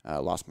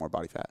lost more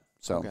body fat.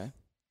 So,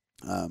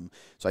 so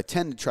I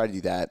tend to try to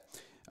do that.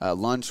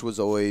 Lunch was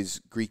always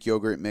Greek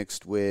yogurt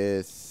mixed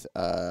with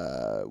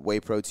whey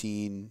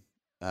protein,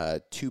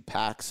 2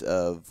 packs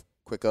of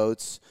Quick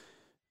Oats,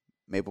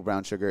 maple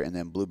brown sugar, and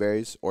then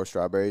blueberries or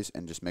strawberries,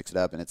 and just mix it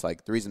up. And it's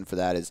like the reason for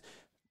that is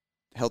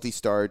healthy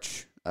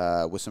starch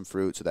with some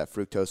fruit, so that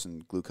fructose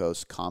and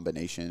glucose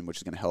combination, which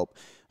is going to help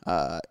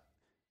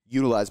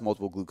utilize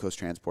multiple glucose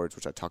transporters,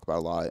 which I talk about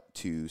a lot,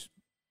 to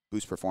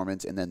boost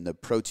performance. And then the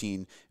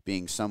protein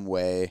being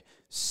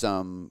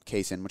some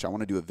casein, which I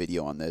want to do a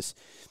video on this,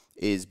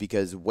 is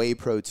because whey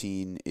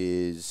protein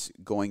is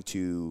going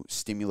to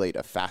stimulate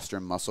a faster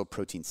muscle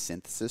protein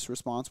synthesis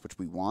response, which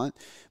we want,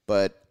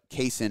 but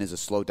casein is a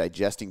slow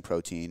digesting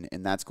protein,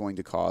 and that's going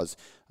to cause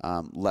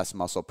less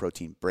muscle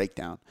protein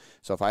breakdown.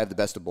 So if I have the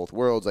best of both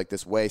worlds, like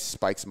this whey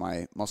spikes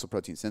my muscle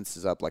protein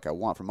synthesis up like I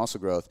want for muscle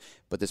growth,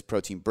 but this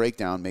protein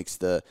breakdown makes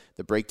the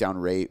breakdown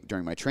rate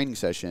during my training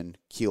session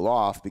keel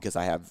off because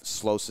I have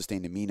slow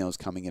sustained aminos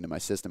coming into my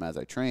system as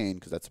I train,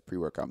 because that's a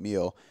pre-workout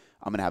meal.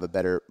 I'm going to have a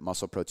better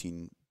muscle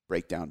protein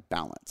breakdown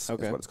balance.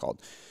 That's what it's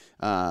called.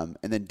 And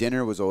then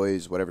dinner was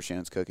always whatever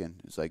Shannon's cooking.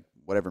 It's like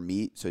whatever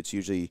meat. So it's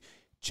usually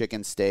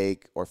chicken,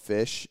 steak, or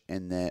fish,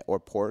 or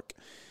pork,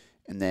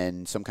 and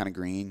then some kind of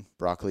green,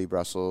 broccoli,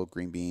 Brussels,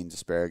 green beans,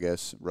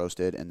 asparagus,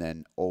 roasted, and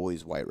then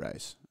always white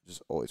rice.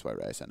 Just always white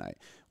rice at night.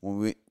 When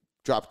we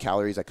drop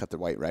calories, I cut the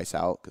white rice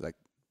out because I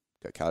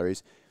cut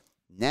calories.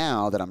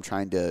 Now that I'm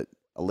trying to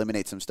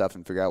eliminate some stuff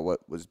and figure out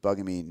what was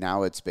bugging me,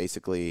 now it's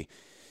basically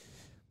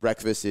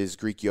breakfast is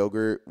Greek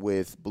yogurt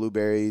with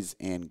blueberries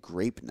and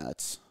grape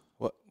nuts.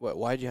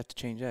 Why did you have to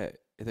change that?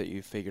 I thought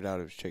you figured out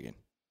it was chicken.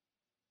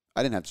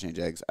 I didn't have to change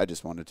eggs. I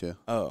just wanted to.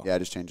 Oh. Yeah, I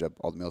just changed up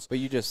all the meals. But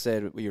you just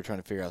said you were trying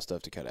to figure out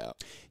stuff to cut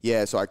out.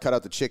 Yeah, so I cut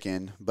out the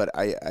chicken, but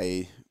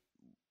I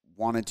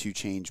wanted to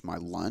change my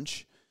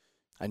lunch.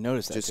 I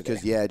noticed that just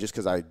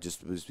because I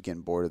just was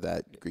getting bored of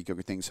that Greek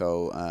yogurt thing.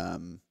 So,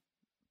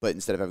 but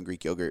instead of having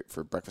Greek yogurt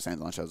for breakfast and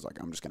lunch, I was like,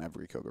 I'm just going to have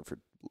Greek yogurt for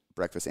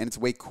breakfast. And it's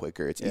way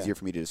quicker. It's easier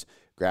for me to just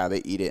grab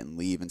it, eat it, and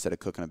leave instead of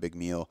cooking a big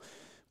meal,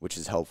 which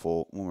is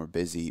helpful when we're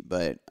busy.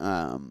 But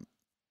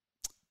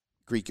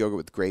Greek yogurt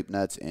with grape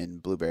nuts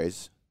and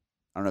blueberries.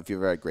 I don't know if you've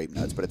ever had grape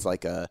nuts, but it's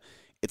like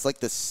it's like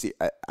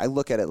I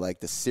look at it like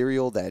the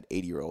cereal that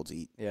 80-year-olds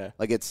eat. Yeah.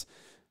 Like it's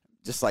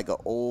just like an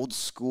old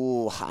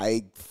school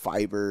high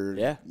fiber.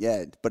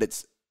 Yeah. But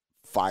it's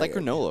fire. It's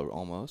like granola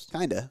almost.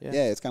 Kinda.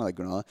 Yeah, it's kind of like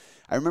granola.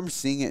 I remember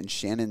seeing it in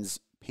Shannon's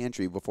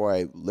pantry before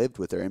I lived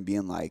with her and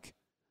being like,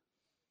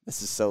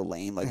 this is so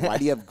lame. Like, why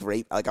do you have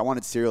grape? Like, I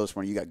wanted cereal this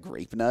morning. You got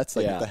grape nuts?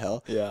 Like, what the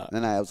hell? Yeah. And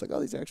then I was like, oh,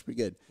 these are actually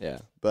pretty good. Yeah.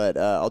 But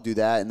I'll do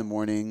that in the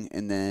morning.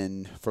 And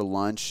then for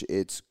lunch,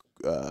 it's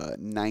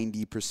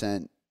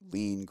 90%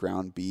 lean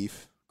ground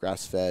beef,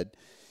 grass-fed,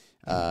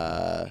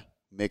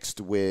 mixed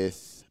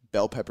with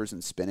bell peppers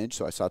and spinach.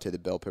 So I saute the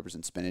bell peppers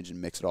and spinach and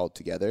mix it all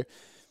together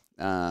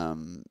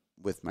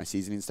with my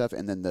seasoning stuff.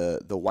 And then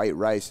the white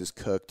rice is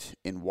cooked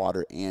in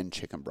water and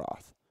chicken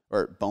broth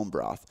or bone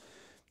broth.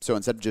 So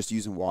instead of just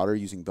using water,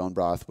 using bone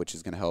broth, which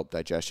is going to help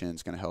digestion,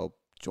 it's going to help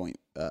joint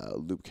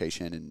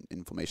lubrication and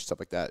inflammation, stuff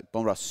like that.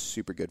 Bone broth is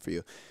super good for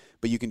you.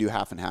 But you can do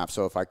half and half.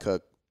 So if I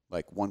cook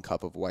like 1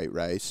 cup of white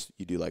rice,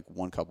 you do like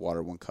 1 cup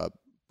water, 1 cup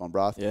bone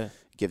broth. Yeah.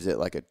 It gives it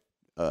like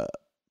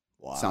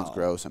sounds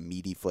gross, a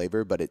meaty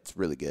flavor, but it's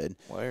really good.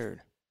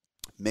 Weird.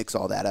 Mix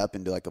all that up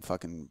into like a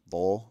fucking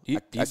bowl.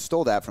 I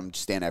stole that from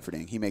Stan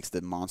Efferding. He makes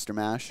the Monster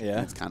Mash. Yeah.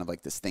 And it's kind of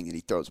like this thing that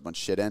he throws a bunch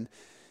of shit in.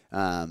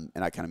 And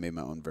I kind of made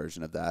my own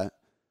version of that.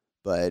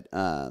 But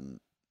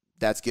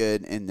that's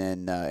good. And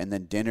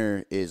then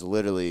dinner is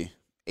literally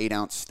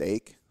 8-ounce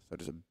steak. So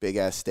there's a big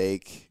ass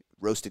steak,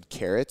 roasted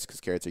carrots, because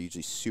carrots are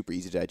usually super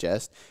easy to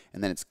digest.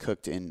 And then it's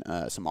cooked in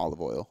some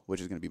olive oil, which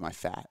is going to be my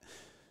fat.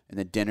 And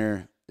then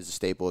dinner is a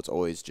staple. It's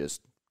always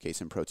just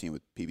casein protein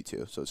with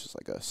PB2. So it's just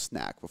like a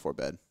snack before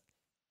bed.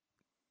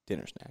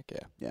 Dinner snack,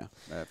 yeah. Yeah,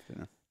 right after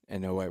dinner.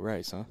 And no white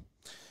rice, huh?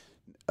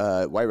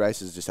 White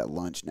rice is just at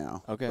lunch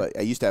now. Okay. But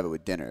I used to have it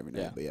with dinner every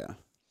night. Yeah. But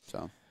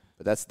so.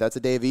 But that's a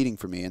day of eating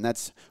for me, and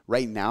that's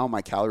right now.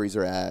 My calories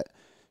are at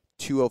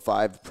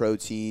 205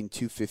 protein,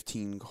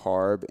 215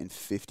 carb, and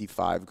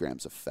 55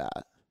 grams of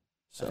fat.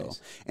 So,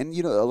 nice. And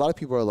you know, a lot of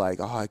people are like,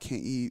 "Oh, I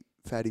can't eat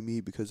fatty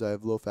meat because I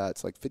have low fat."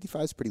 It's like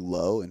 55 is pretty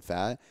low in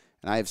fat,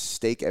 and I have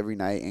steak every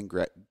night and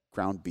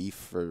ground beef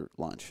for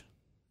lunch.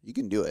 You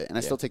can do it, and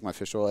I still take my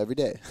fish oil every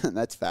day.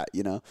 That's fat,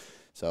 you know,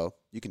 so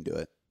you can do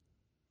it.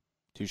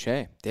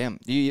 Touche. Damn.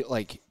 Do you eat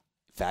like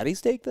fatty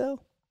steak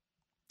though?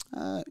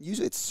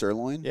 Usually it's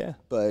sirloin. Yeah.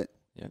 But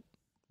I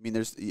mean,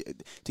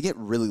 to get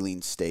really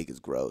lean steak is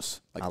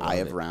gross. Like I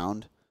have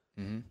round.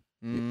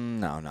 Mm-hmm.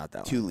 No, not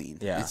that too one. lean.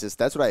 Yeah. It's just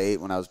that's what I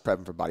ate when I was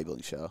prepping for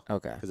bodybuilding show.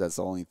 Okay. Because that's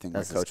the only thing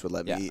my coach would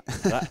let me eat.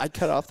 I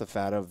cut off the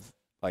fat of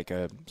like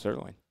a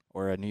sirloin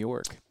or a New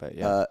York, but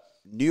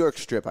New York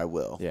strip I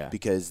will. Yeah.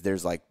 Because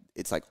there's like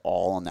it's like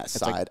all on that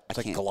side. It's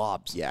like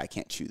globs. Yeah, I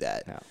can't chew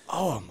that. Yeah.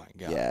 Oh my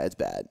god. Yeah, it's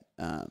bad.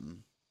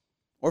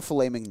 Or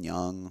filet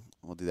mignon.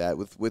 We'll do that.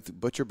 With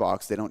Butcher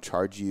Box, they don't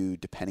charge you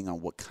depending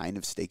on what kind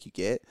of steak you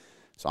get.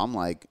 So I'm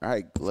like, all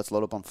right, let's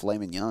load up on filet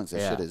mignons.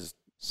 That shit is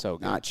so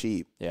good. Not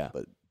cheap. Yeah.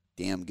 But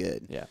damn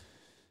good. Yeah.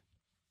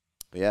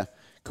 But yeah.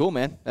 Cool,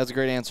 man. That's a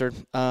great answer.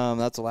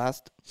 That's the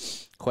last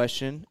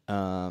question.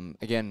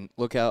 Again,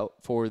 look out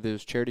for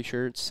those charity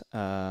shirts.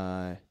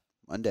 Monday.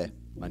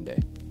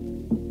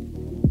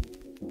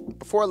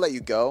 Before I let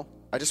you go,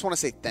 I just want to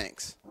say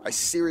thanks. I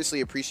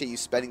seriously appreciate you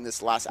spending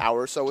this last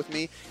hour or so with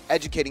me,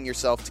 educating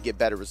yourself to get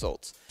better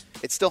results.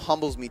 It still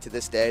humbles me to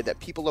this day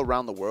that people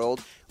around the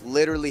world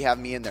literally have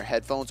me in their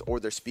headphones or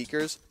their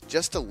speakers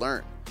just to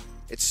learn.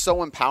 It's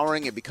so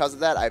empowering, and because of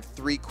that, I have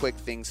 3 quick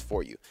things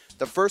for you.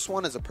 The first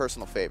one is a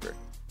personal favor.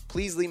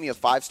 Please leave me a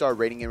 5-star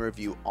rating and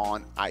review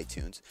on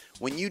iTunes.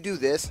 When you do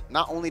this,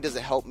 not only does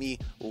it help me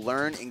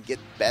learn and get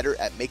better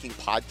at making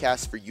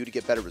podcasts for you to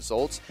get better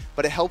results,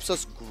 but it helps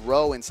us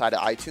grow inside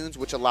of iTunes,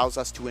 which allows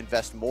us to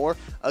invest more,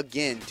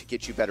 again, to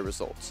get you better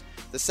results.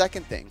 The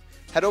second thing,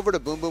 head over to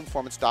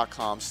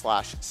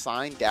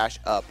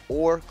boomboomperformance.com/sign-up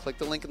or click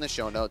the link in the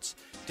show notes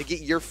to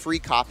get your free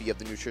copy of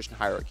the Nutrition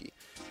Hierarchy.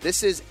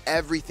 This is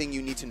everything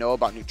you need to know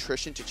about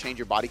nutrition to change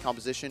your body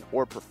composition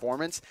or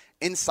performance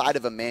inside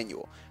of a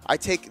manual. I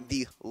take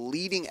the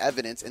leading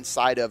evidence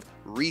inside of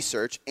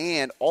research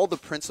and all the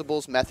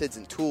principles, methods,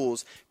 and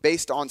tools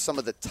based on some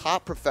of the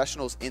top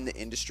professionals in the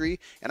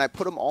industry, and I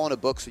put them all in a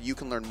book so you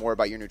can learn more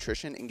about your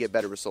nutrition and get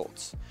better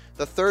results.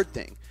 The third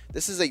thing,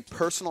 this is a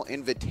personal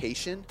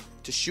invitation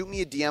to shoot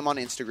me a DM on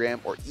Instagram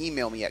or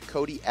email me at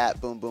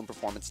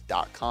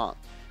cody@boomboomperformance.com.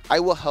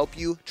 I will help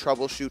you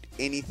troubleshoot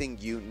anything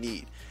you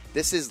need.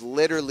 This is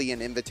literally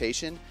an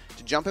invitation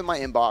to jump in my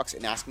inbox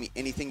and ask me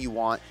anything you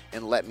want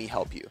and let me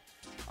help you.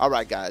 All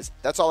right, guys,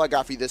 that's all I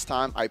got for you this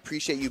time. I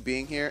appreciate you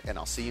being here, and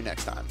I'll see you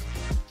next time.